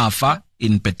from Mafa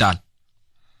in Betal.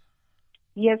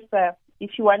 Yes, sir.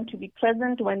 If you want to be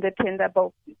present when the tender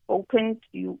box is opened,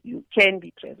 you can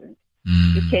be present.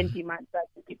 You can demand that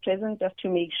you be present just to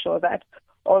make sure that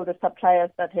all the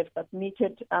suppliers that have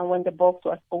submitted when the box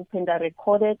was opened are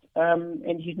recorded,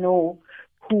 and you know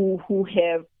who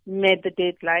have met the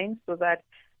deadline so that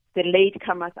the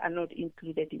latecomers are not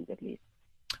included in the list.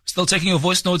 Still taking your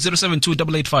voice note,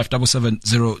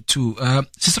 072-885-7702.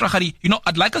 Sister Rakhadi,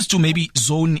 I'd like us to maybe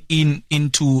zone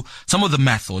into some of the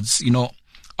methods.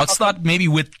 I'll start maybe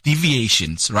with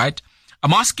deviations, right?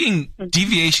 I'm asking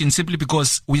deviation simply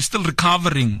because we're still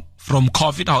recovering from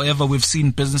COVID. However, we've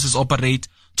seen businesses operate.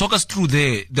 Talk us through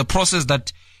the process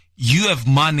that you have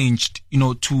managed,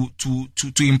 to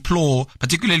employ,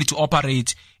 particularly to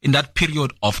operate in that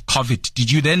period of COVID.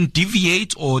 Did you then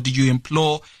deviate, or did you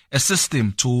employ a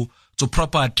system to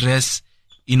proper address,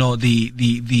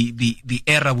 the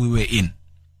era we were in?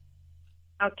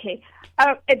 Okay.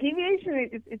 A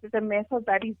deviation is a method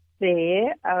that is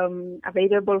there,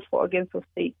 available for organs of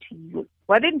state to use.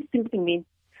 What it simply means,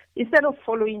 instead of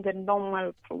following the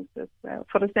normal process,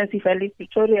 for instance, if I leave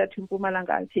Victoria to Mpumalanga,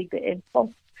 I'll take the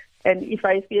N4. And if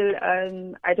I feel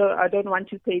I don't want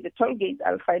to pay the toll gate,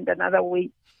 I'll find another way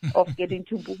of getting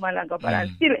to Mpumalanga, but I'll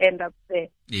still end up there.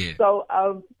 Yeah. So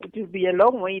it will be a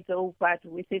long way though, but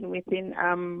within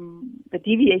the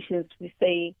deviations, we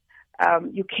say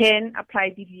you can apply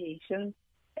deviations.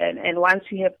 And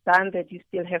once you have done that, you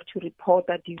still have to report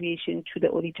that deviation to the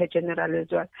Auditor General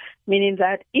as well. Meaning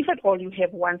that if at all you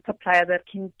have one supplier that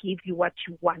can give you what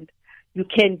you want, you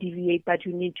can deviate, but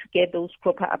you need to get those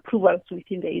proper approvals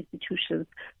within the institutions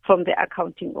from the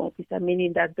accounting officer,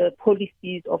 meaning that the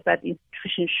policies of that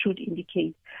institution should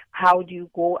indicate how do you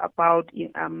go about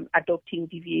adopting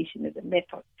deviation as a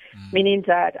method. Meaning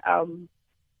that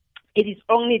it is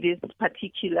only this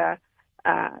particular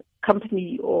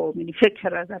company or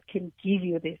manufacturer that can give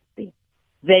you this thing.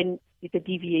 Then it's a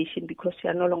deviation because you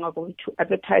are no longer going to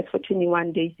advertise for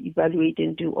 21 days, evaluate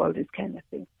and do all this kind of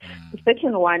thing. The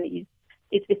second one is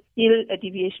it's still a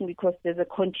deviation because there's a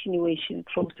continuation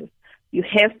process. You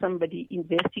have somebody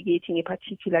investigating a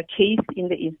particular case in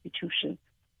the institution.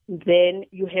 Then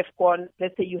you have gone,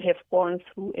 let's say you have gone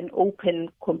through an open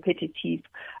competitive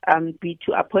bid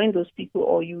to appoint those people,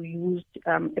 or you used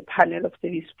a panel of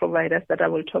service providers that I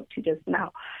will talk to just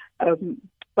now.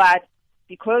 But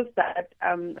because that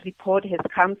report has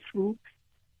come through,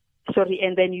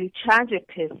 and then you charge a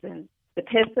person, the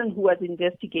person who was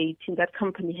investigating that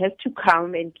company has to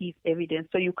come and give evidence.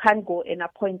 So you can't go and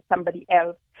appoint somebody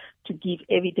else to give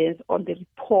evidence on the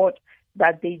report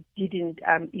that they didn't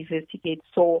investigate.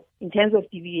 So in terms of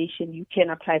deviation, you can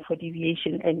apply for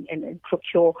deviation and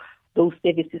procure those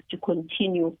services to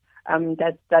continue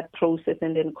that process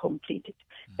and then complete it.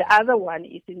 The other one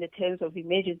is in the terms of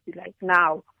emergency, like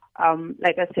now.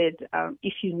 Like I said,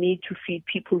 if you need to feed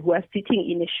people who are sitting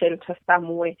in a shelter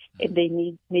somewhere and they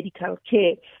need medical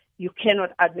care, you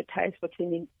cannot advertise for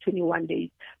 21 days.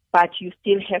 But you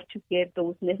still have to get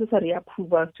those necessary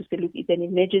approvals to say, look, it's an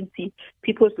emergency,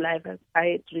 people's lives are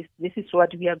at risk. This is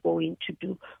what we are going to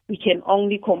do. We can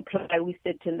only comply with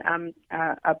certain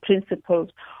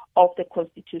principles of the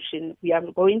Constitution. We are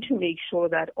going to make sure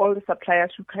that all the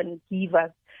suppliers who can give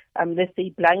us, let's say,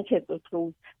 blankets or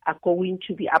clothes, are going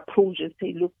to be approached and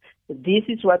say, look, this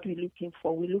is what we're looking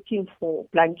for. We're looking for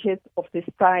blankets of this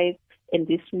size and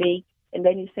this make. And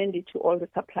then you send it to all the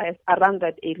suppliers around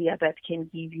that area that can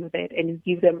give you that, and you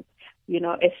give them,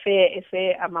 a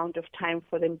fair amount of time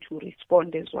for them to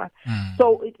respond as well.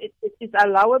 So it's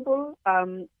allowable,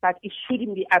 but it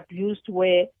shouldn't be abused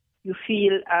where you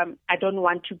feel, I don't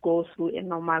want to go through a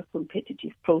normal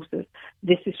competitive process.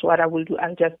 This is what I will do.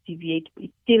 I'll just deviate.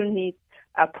 It still needs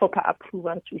proper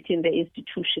approvals within the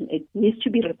institution. It needs to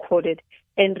be recorded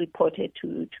and reported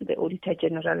to the Auditor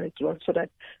General as well, so that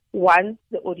once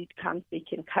the audit comes, they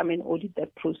can come and audit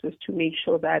that process to make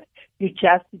sure that you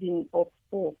just didn't opt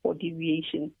for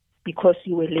deviation because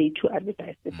you were late to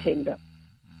advertise the tender.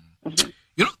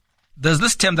 There's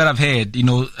this term that I've heard,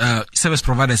 service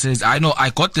provider says, I know I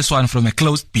got this one from a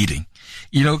closed bidding.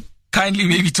 kindly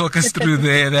maybe talk us through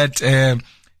there that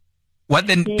what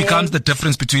then becomes the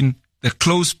difference between the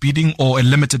closed bidding or a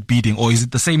limited bidding, or is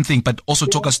it the same thing? But also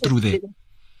talk us through there.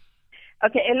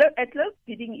 Okay, a closed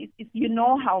bidding is you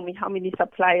know how many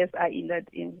suppliers are in that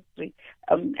industry.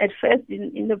 At first,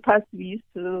 in the past, we used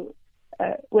to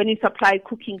when you supply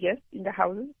cooking gas in the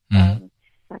houses.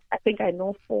 I think I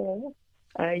know 4.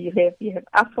 You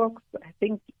have Afox, I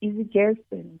think Easy Gas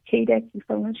and KDEC, if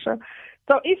I'm not sure.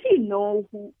 So if you know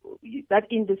that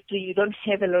industry, you don't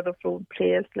have a lot of role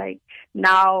players. Like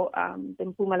now, the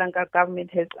Mpumalanga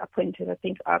government has appointed, I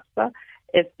think, ABSA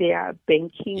as their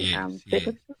banking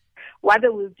services. What they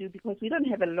will do, because we don't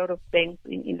have a lot of banks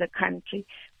in the country,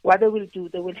 what they will do,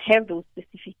 they will have those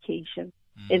specifications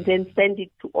and then send it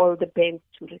to all the banks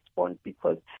to respond,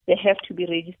 because they have to be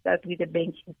registered with the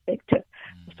banking sector.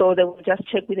 So they will just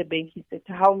check with the banking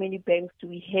sector, how many banks do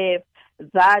we have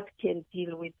that can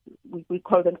deal with, we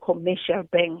call them commercial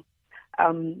banks.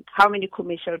 How many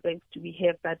commercial banks do we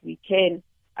have that we can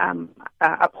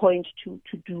appoint to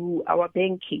do our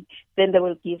banking? Then they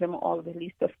will give them all the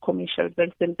list of commercial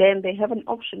banks, and then they have an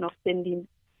option of sending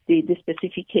the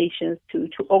specifications to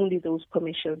only those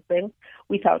commercial banks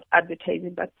without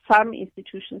advertising. But some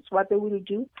institutions, what they will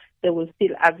do, they will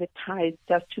still advertise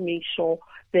just to make sure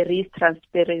there is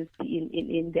transparency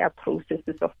in their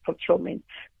processes of procurement.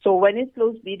 So when it's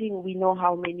closed bidding, we know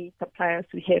how many suppliers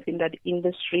we have in that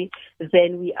industry.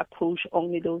 Then we approach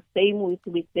only those. Same with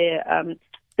the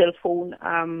cell phone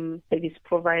service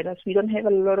providers. We don't have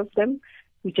a lot of them.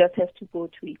 We just have to go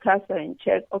to ICASA and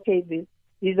check, okay,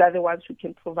 these are the ones who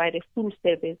can provide a full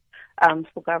service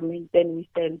for government. Then we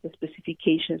send the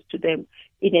specifications to them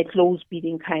in a closed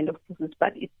bidding kind of process,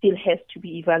 but it still has to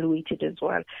be evaluated as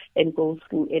well and go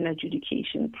through an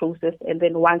adjudication process. And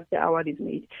then once the award is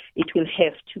made, it will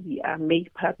have to be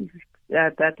made public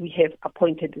that we have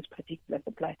appointed this particular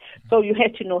supplier. So you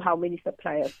have to know how many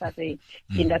suppliers are there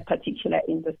in that particular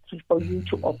industry for you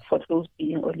to opt for closed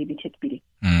bidding or limited bidding.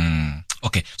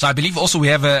 Okay, so I believe also we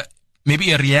have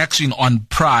maybe a reaction on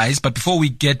price, but before we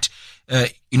get,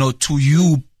 to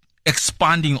you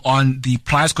expanding on the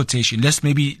price quotation, let's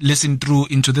maybe listen through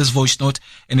into this voice note,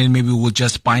 and then maybe we'll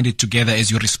just bind it together as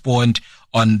you respond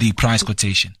on the price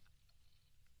quotation.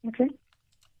 Okay.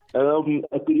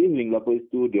 Good evening, lapho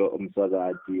studio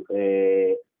umsakazi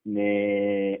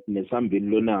nesambili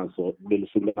lonaso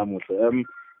belisuku lamuhla.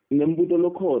 Nembuto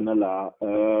lokhona la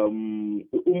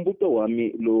umbuto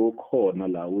wami lokhona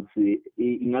la uthi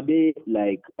ingabe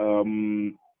like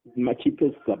my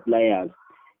cheapest suppliers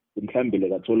mhlambe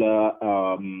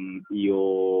lekathola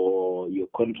your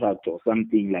contract or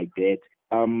something like that,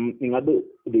 ingabe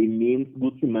they means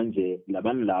ukuthi manje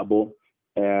labantu labo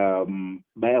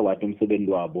bayawatha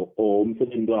umsebenzi wabo, or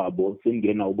umsebenzi wabo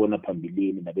sengena ubona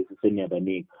phambilini nabese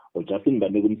seniyabanika, or just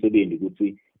nibanika umsebenzi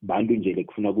ukuthi bantu nje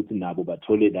lekufuna ukuthi nabo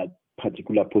bathole that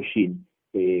particular portion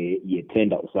ye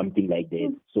tender or something like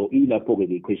that. So ilapho ke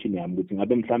the question yami ukuthi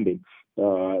ngabe mhlambe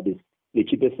the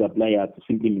cheapest suppliers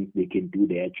simply means they can do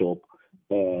their job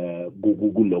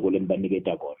kuloko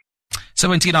lenibaniketa kona.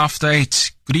 17 after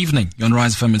 8. Good evening. You're on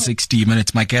Rise FM in 60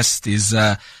 minutes. My guest is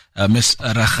Ms.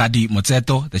 Rakgadi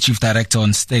Motseto, the Chief Director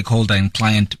on Stakeholder and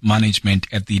Client Management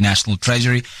at the National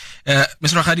Treasury.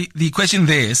 Ms. Rakgadi, the question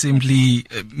there simply,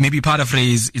 maybe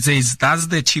paraphrase, it says, does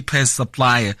the cheapest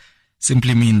supplier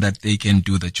simply mean that they can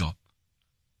do the job?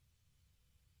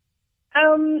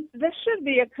 There should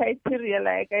be a criteria,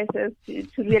 like I said,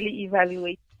 to really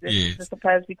evaluate the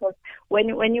suppliers, because when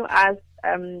you ask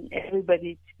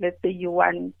everybody, let's say you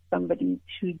want somebody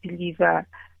to deliver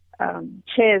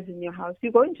chairs in your house,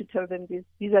 you're going to tell them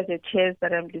these are the chairs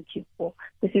that I'm looking for.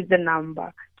 This is the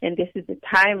number, and this is the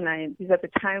timeline. These are the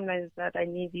timelines that I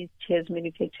need these chairs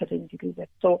manufactured and delivered.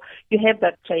 So you have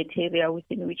that criteria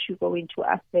within which you're going to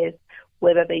assess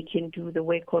whether they can do the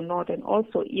work or not, and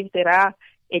also if there are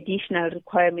additional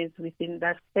requirements within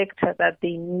that sector that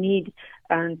they need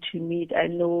to meet. I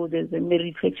know there's a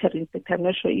manufacturing sector. I'm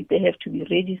not sure if they have to be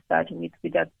registered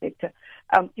with that sector.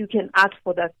 You can ask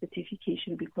for that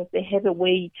certification because they have a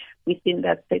way within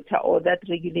that sector or that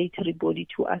regulatory body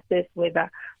to assess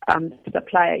whether the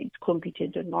supplier is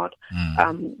competent or not.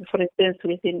 For instance,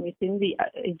 within the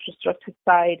infrastructure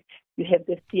side, you have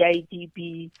the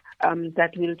CIDB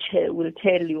that will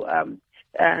tell you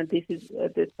this is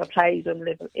the supply is on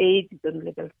level 8, is on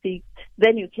level 6.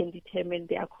 Then you can determine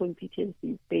their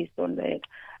competencies based on that.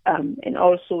 And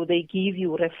also they give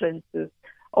you references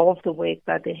of the work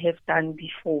that they have done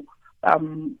before.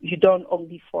 You don't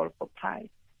only fall for price,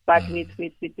 but with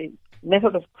the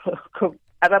method of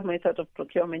other methods of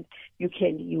procurement, you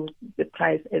can use the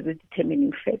price as a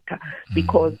determining factor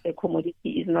because the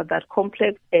commodity is not that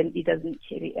complex and it doesn't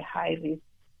carry a high risk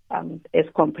as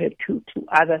compared to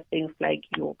other things like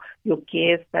your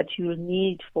gas that you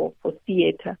need for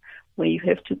theater, where you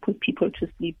have to put people to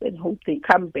sleep and hope they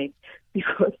come back,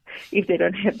 because if they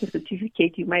don't have the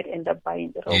certificate, you might end up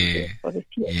buying the wrong gas for the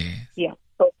theater. Yeah.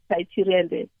 So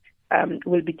criteria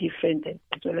will be different as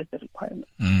well as the requirement.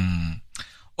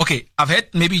 Okay, I've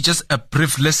had maybe just a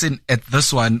brief listen at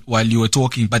this one while you were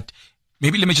talking, but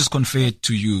maybe let me just confer it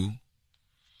to you.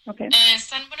 Okay.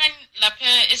 Sanibonani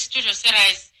lapha e-studio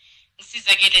series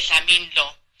ngisizakele Dlamini lo.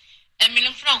 Mina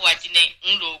ngifuna ukwazi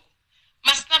ngiloko.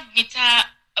 Masinamitha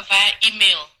via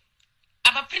email.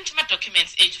 Aba-print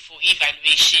ama-documents ethu for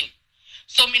evaluation.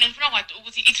 So mina ngifuna ukwazi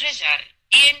ukuthi i-treasury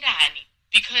iyendani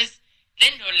because le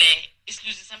nto le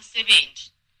isiluzisa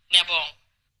umsebenzi. Ngiyabonga.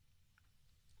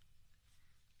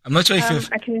 I'm not sure if you've...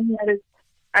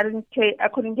 I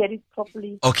couldn't get it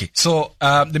properly. Okay, so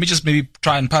let me just maybe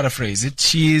try and paraphrase it.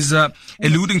 She's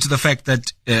alluding to the fact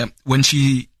that when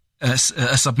she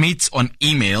submits on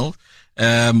email,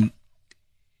 they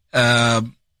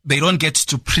don't get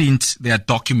to print their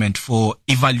document for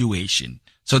evaluation.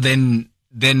 So then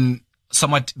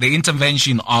somewhat the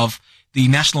intervention of the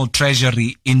National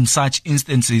Treasury in such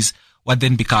instances, what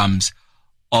then becomes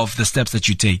of the steps that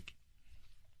you take?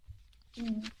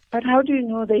 But how do you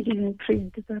know they didn't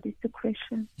print? That is the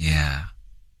question. Yeah.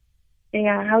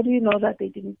 Yeah, how do you know that they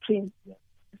didn't print?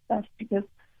 That's because,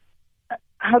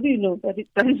 how do you know that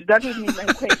that would be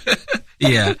my question.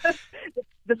 Yeah.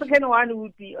 The second one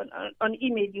would be on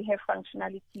email. You have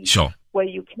functionality where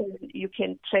you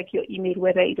can track your email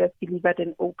whether it was delivered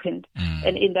and opened.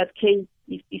 And in that case,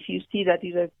 if you see that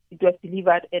it was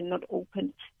delivered and not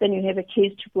opened, then you have a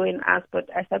case to go and ask. But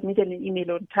I submitted an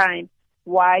email on time.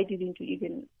 Why didn't you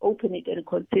even open it and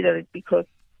consider it? Because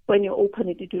when you open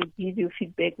it, it will give you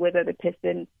feedback whether the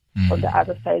person on the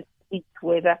other side speaks,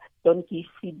 whether don't give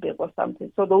feedback or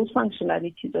something. So those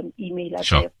functionalities on email are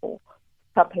there for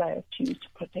suppliers to use to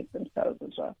protect themselves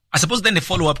as well. I suppose then the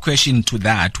follow-up question to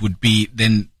that would be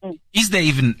then, is there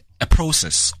even a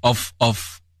process of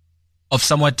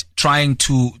somewhat trying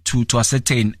to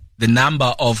ascertain the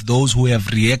number of those who have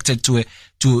reacted to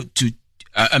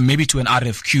maybe to an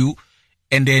RFQ,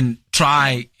 and then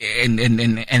try and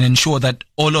ensure that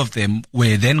all of them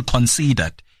were then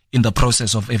considered in the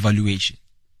process of evaluation?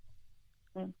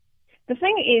 The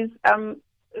thing is,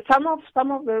 some of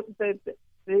the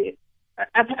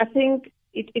I think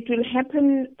it will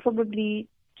happen probably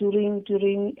during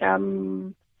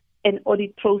an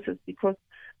audit process, because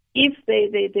if they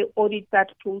audit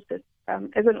that process,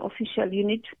 as an official, you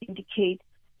need to indicate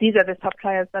these are the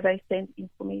suppliers that I sent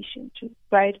information to,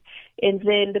 right? And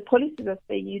then the policies are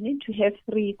saying you need to have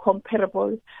 3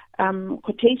 comparable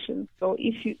quotations. So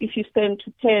if you send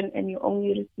to 10 and you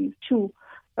only receive 2,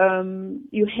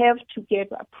 you have to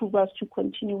get approvals to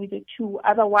continue with the 2.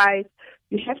 Otherwise,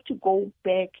 you have to go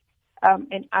back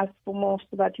and ask for more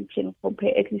so that you can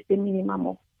compare at least a minimum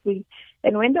of 3.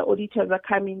 And when the auditors are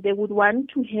coming, they would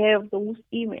want to have those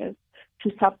emails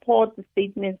to support the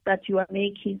statements that you are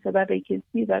making, so that they can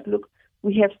see that, look,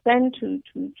 we have sent to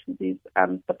these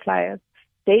suppliers,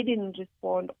 they didn't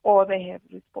respond or they have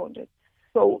responded.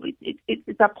 So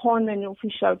it's upon an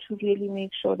official to really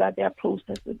make sure that their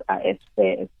processes are as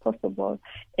fair as possible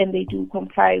and they do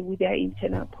comply with their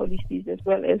internal policies as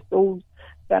well as those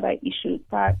that are issued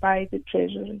by the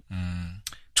Treasury.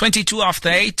 22 after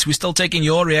 8, we're still taking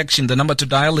your reaction. The number to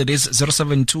dial, it is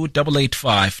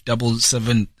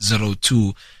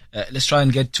 072-885-7702. Let's try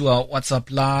and get to our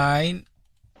WhatsApp line.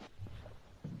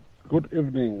 Good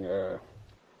evening,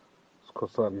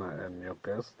 Skosana and your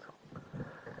guest.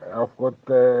 I've got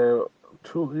 2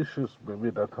 issues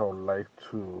maybe that I would like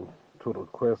to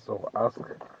request or ask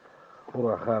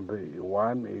Urahadi.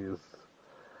 One is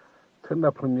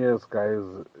tenderpreneurs, guys,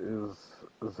 is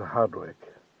hard work.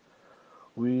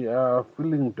 We are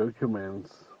filling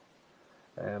documents,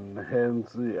 and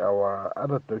hence our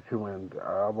other document,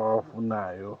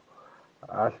 abafunayo,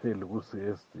 ahleli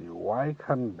ku-CSD. Why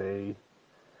can't they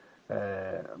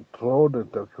draw the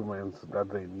documents that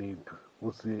they need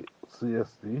with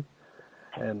CSD,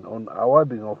 and on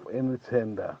awarding of any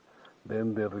tender,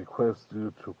 then they request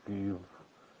you to give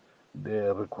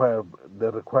the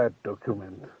required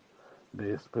document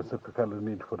they specifically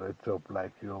need for the job,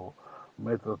 like your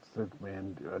method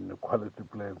statement and your quality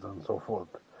plans and so forth,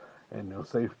 and your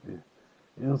safety,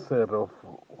 instead of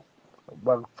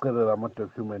bakucelela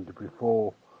ama-document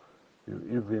before you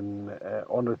even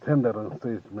on the tendering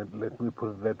statement, let me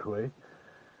put it that way,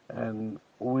 and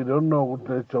we don't know what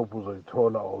the job was a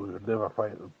taller or we'll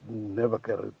never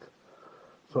get it.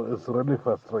 So it's really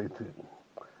frustrating.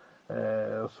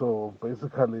 So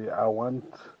basically, I want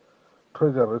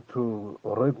Treasury to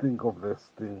rethink of this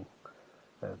thing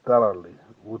thoroughly,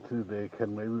 which they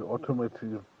can maybe automate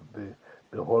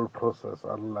the whole process,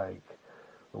 unlike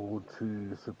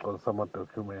ukuthi siqala sama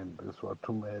document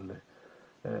siwathumele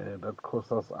that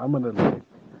costs us arm and a leg.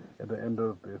 At the end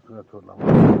of the day,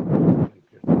 thank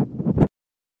you.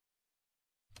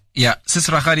 Yeah, Sis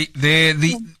Rahari, the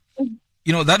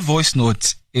you know, that voice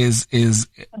note is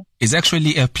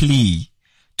actually a plea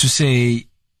to say,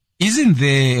 isn't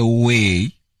there a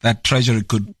way that Treasury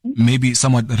could maybe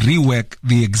somewhat rework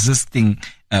the existing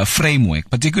framework,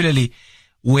 particularly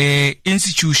where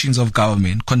institutions of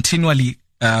government continually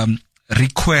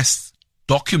request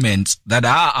documents that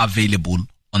are available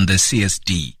on the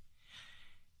CSD.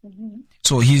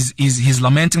 So he's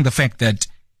lamenting the fact that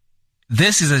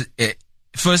this is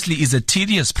firstly is a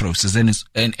tedious process and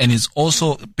is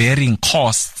also bearing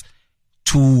costs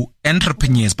to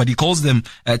entrepreneurs, but he calls them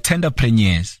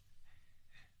tenderpreneurs.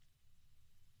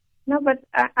 No, but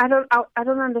I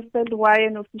don't understand why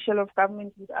an official of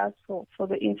government would ask for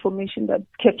the information that's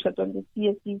captured on the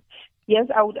CSD. Yes,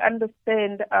 I would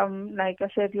understand, like I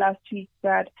said last week,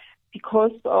 that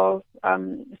because of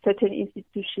certain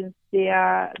institutions,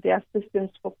 their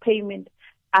systems for payment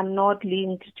are not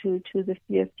linked to the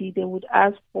CSD. They would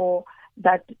ask for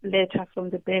that letter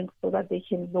from the bank so that they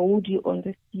can load you on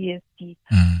the CSD.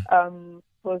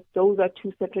 Because those are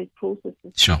two separate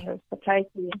processes. Sure. We have supply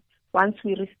chain. Once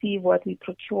we receive what we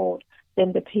procured,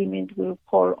 then the payment will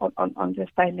fall on the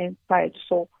finance side.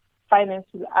 So finance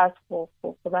will ask for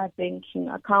that banking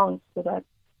account, so that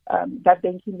that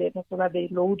banking letter, so that they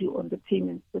load you on the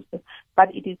payment system.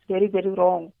 But it is very, very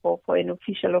wrong for an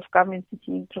official of government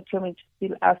sitting in procurement to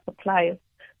still ask suppliers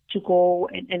to go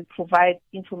and provide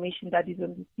information that is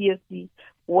on the CSD,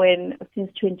 when since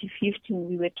 2015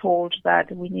 we were told that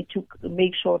we need to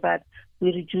make sure that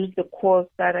we reduce the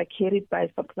costs that are carried by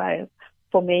suppliers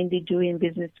for mainly doing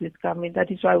business with government.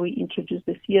 That is why we introduced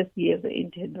the CSD as the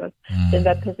intended. Then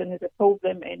that person has a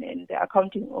problem, and the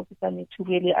accounting officer needs to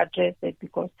really address that,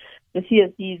 because the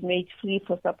CSD is made free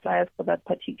for suppliers for that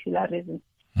particular reason.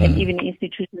 And even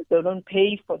institutions, they don't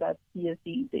pay for that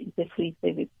CSD. It's a free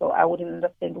service. So I wouldn't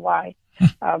understand why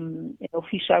an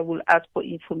official will ask for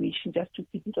information just to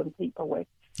keep it on paperwork,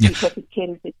 because it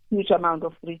carries a huge amount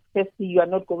of risk. Firstly, you are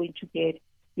not going to get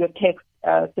your tax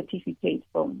certificate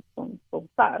from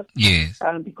SARS, yes,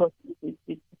 because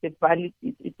it's a valid,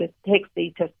 it's a tax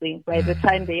data thing. By the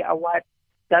time they award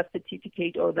that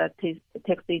certificate or that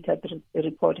tax data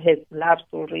report has lapsed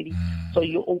already. So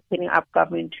you're opening up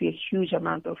government to a huge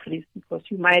amount of risk, because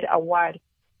you might award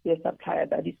your supplier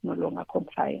that is no longer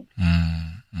compliant.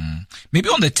 Maybe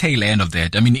on the tail end of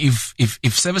that, I mean, if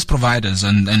service providers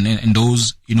and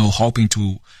those, you know, hoping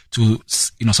to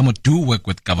somewhat do work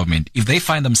with government, if they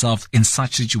find themselves in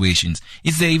such situations,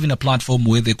 is there even a platform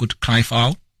where they could cry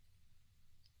foul?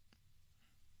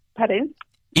 Pardon?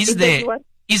 Is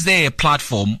there a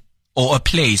platform or a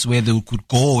place where they could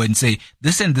go and say,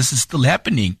 this and this is still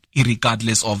happening,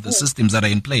 regardless of the systems that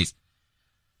are in place?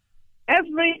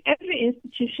 Every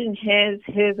institution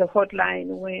has a hotline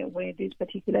where these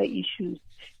particular issues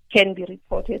can be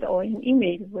reported, or an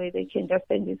email where they can just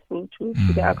send it through to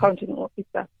the accounting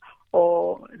officer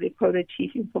or the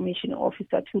chief information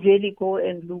officer to really go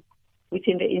and look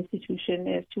within the institution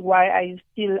as to why are you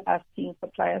still asking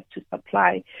suppliers to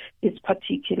supply this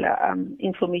particular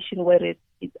information where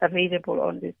it's available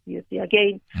on the CSD.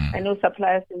 Again, I know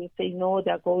suppliers will say, no,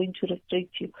 they're going to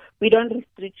restrict you. We don't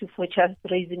restrict you for just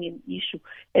raising an issue.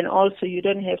 And also, you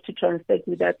don't have to transact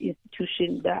with that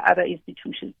institution. There are other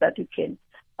institutions that you can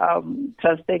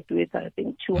transact with, I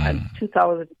think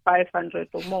 2,500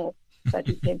 or more that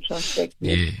you can transact with.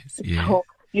 Yes, yes. So,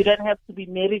 you don't have to be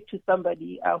married to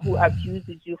somebody who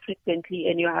abuses you frequently,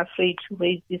 and you're afraid to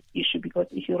raise this issue, because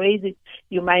if you raise it,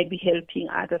 you might be helping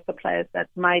other suppliers that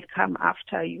might come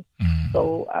after you.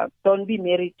 So don't be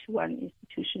married to one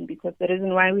institution, because the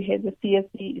reason why we have the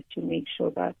CSD is to make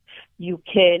sure that you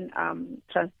can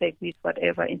transact with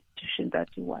whatever institution that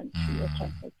you want to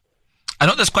transact. I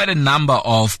know there's quite a number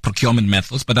of procurement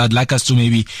methods, but I'd like us to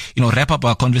maybe, wrap up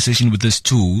our conversation with these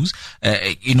tools,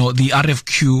 the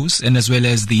RFQs, and as well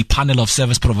as the panel of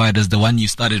service providers, the one you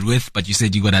started with, but you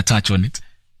said you're going to touch on it.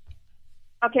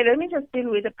 Okay, let me just deal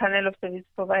with the panel of service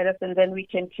providers, and then we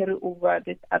can carry over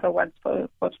this other one for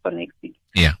next week.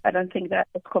 Yeah. I don't think that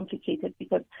is complicated,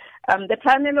 because the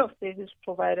panel of service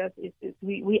providers is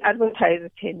we advertise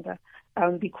a tender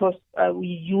because we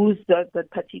use that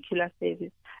particular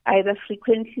service. either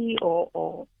frequently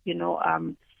or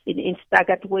in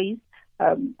staggered ways.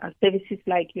 Services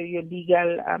like your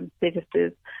legal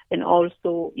services, and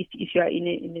also if you are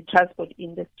in the transport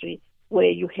industry,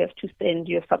 where you have to send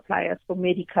your suppliers for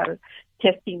medical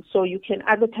testing. So you can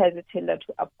advertise a tender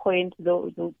to appoint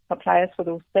those suppliers for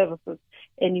those services,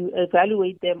 and you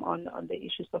evaluate them on the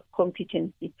issues of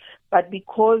competency. But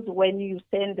because when you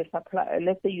send the supplier,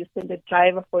 let's say you send a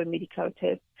driver for a medical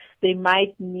test, they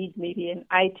might need maybe an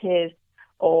eye test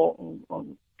or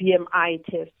BMI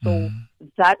test. So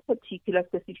that particular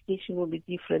specification will be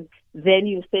different. Then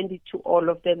you send it to all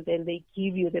of them, then they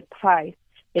give you the price,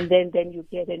 and then you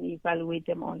get and evaluate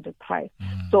them on the price.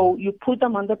 So you put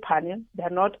them on the panel.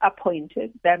 They're not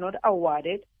appointed. They're not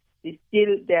awarded.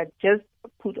 They're just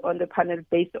put on the panel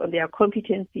based on their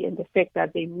competency and the fact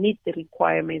that they meet the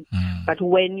requirements. But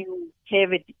when you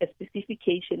have a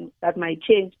specification that might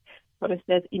change, for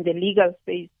instance, in the legal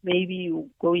space, maybe you're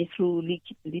going through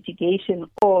litigation,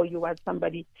 or you want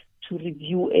somebody to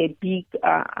review a big,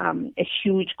 a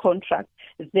huge contract,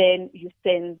 then you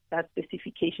send that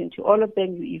specification to all of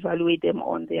them, you evaluate them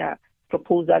on their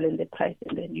proposal and the price,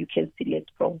 and then you can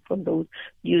select from those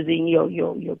using your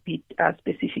bid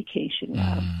specification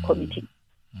committee.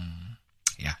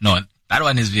 Yeah, no, that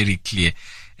one is very clear.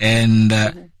 And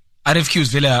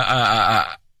RFQs,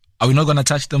 Villa, are we not going to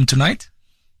touch them tonight?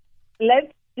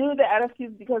 Let's do the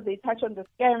RFQs because they touch on the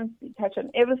scams, they touch on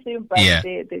everything, but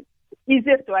the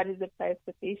easiest one is the price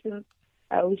quotations,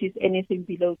 which is anything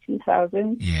below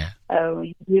 2,000.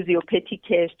 You use your petty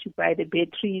cash to buy the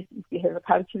batteries if you have a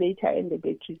calculator and the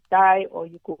batteries die, or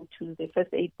you go to the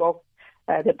first aid box,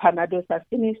 the Panados are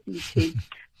finished, you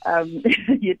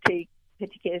take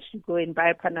petty cash, you go and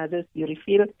buy Panados, you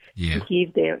refill, you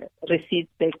give the receipts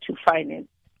back to finance.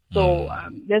 So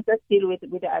let's just deal with the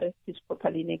RFQs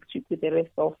properly next week with the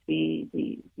rest of the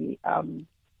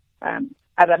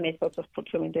other methods of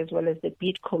procurement, as well as the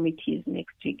bid committees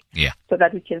next week, so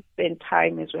that we can spend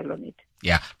time as well on it.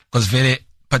 Yeah, because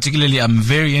particularly I'm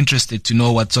very interested to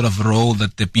know what sort of role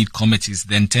that the bid committees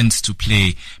then tends to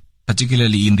play,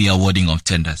 particularly in the awarding of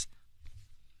tenders.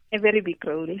 A very big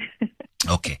role.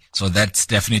 Okay, so that's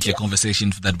definitely a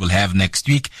conversation that we'll have next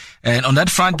week. And on that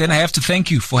front, then I have to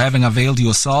thank you for having availed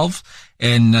yourself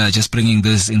and just bringing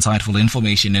this insightful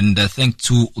information. And thank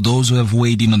to those who have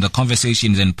weighed in on the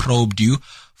conversations and probed you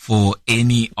for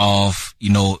any of,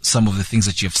 some of the things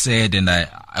that you've said. And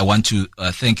I want to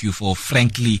thank you for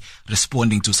frankly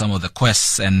responding to some of the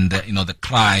quests and, the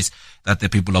cries that the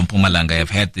people of Mpumalanga have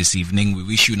had this evening. We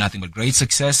wish you nothing but great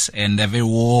success and a very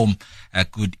warm,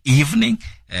 good evening.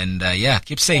 And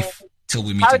keep safe till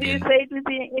we meet again. How do you say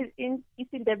it in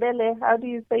Ndebele? How do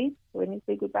you say it when you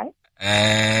say goodbye?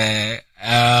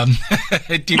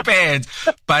 It depends.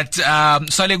 But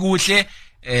sale kuhle,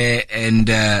 and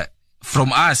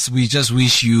from us, we just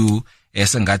wish you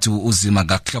esengathi uzima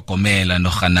gakuhlokomela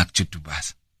nokhana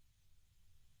kujudubaza.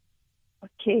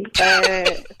 Okay.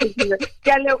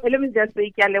 Let me just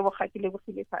say,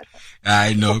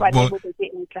 I know.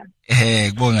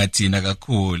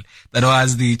 That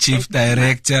was the Chief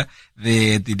Director,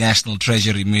 the National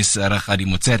Treasury, Ms. Rakhadi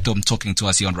Motseto, talking to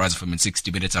us here on Rise FM in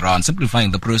 60 Minutes around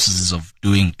simplifying the processes of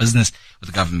doing business with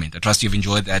the government. I trust you've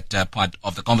enjoyed that part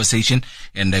of the conversation,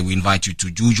 and we invite you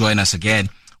to do join us again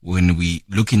when we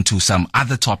look into some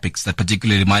other topics that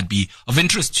particularly might be of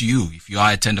interest to you if you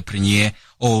are a tenderpreneur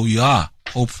or you are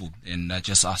hopeful and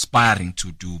just aspiring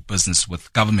to do business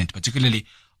with government, particularly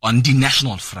on the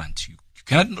national front. You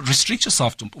cannot restrict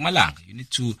yourself to Mpumalanga. You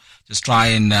need to just try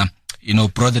and,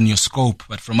 broaden your scope.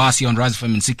 But from us here on Rise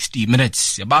FM in 60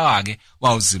 Minutes, from us,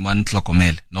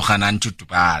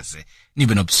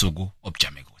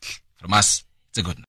 it's a good night.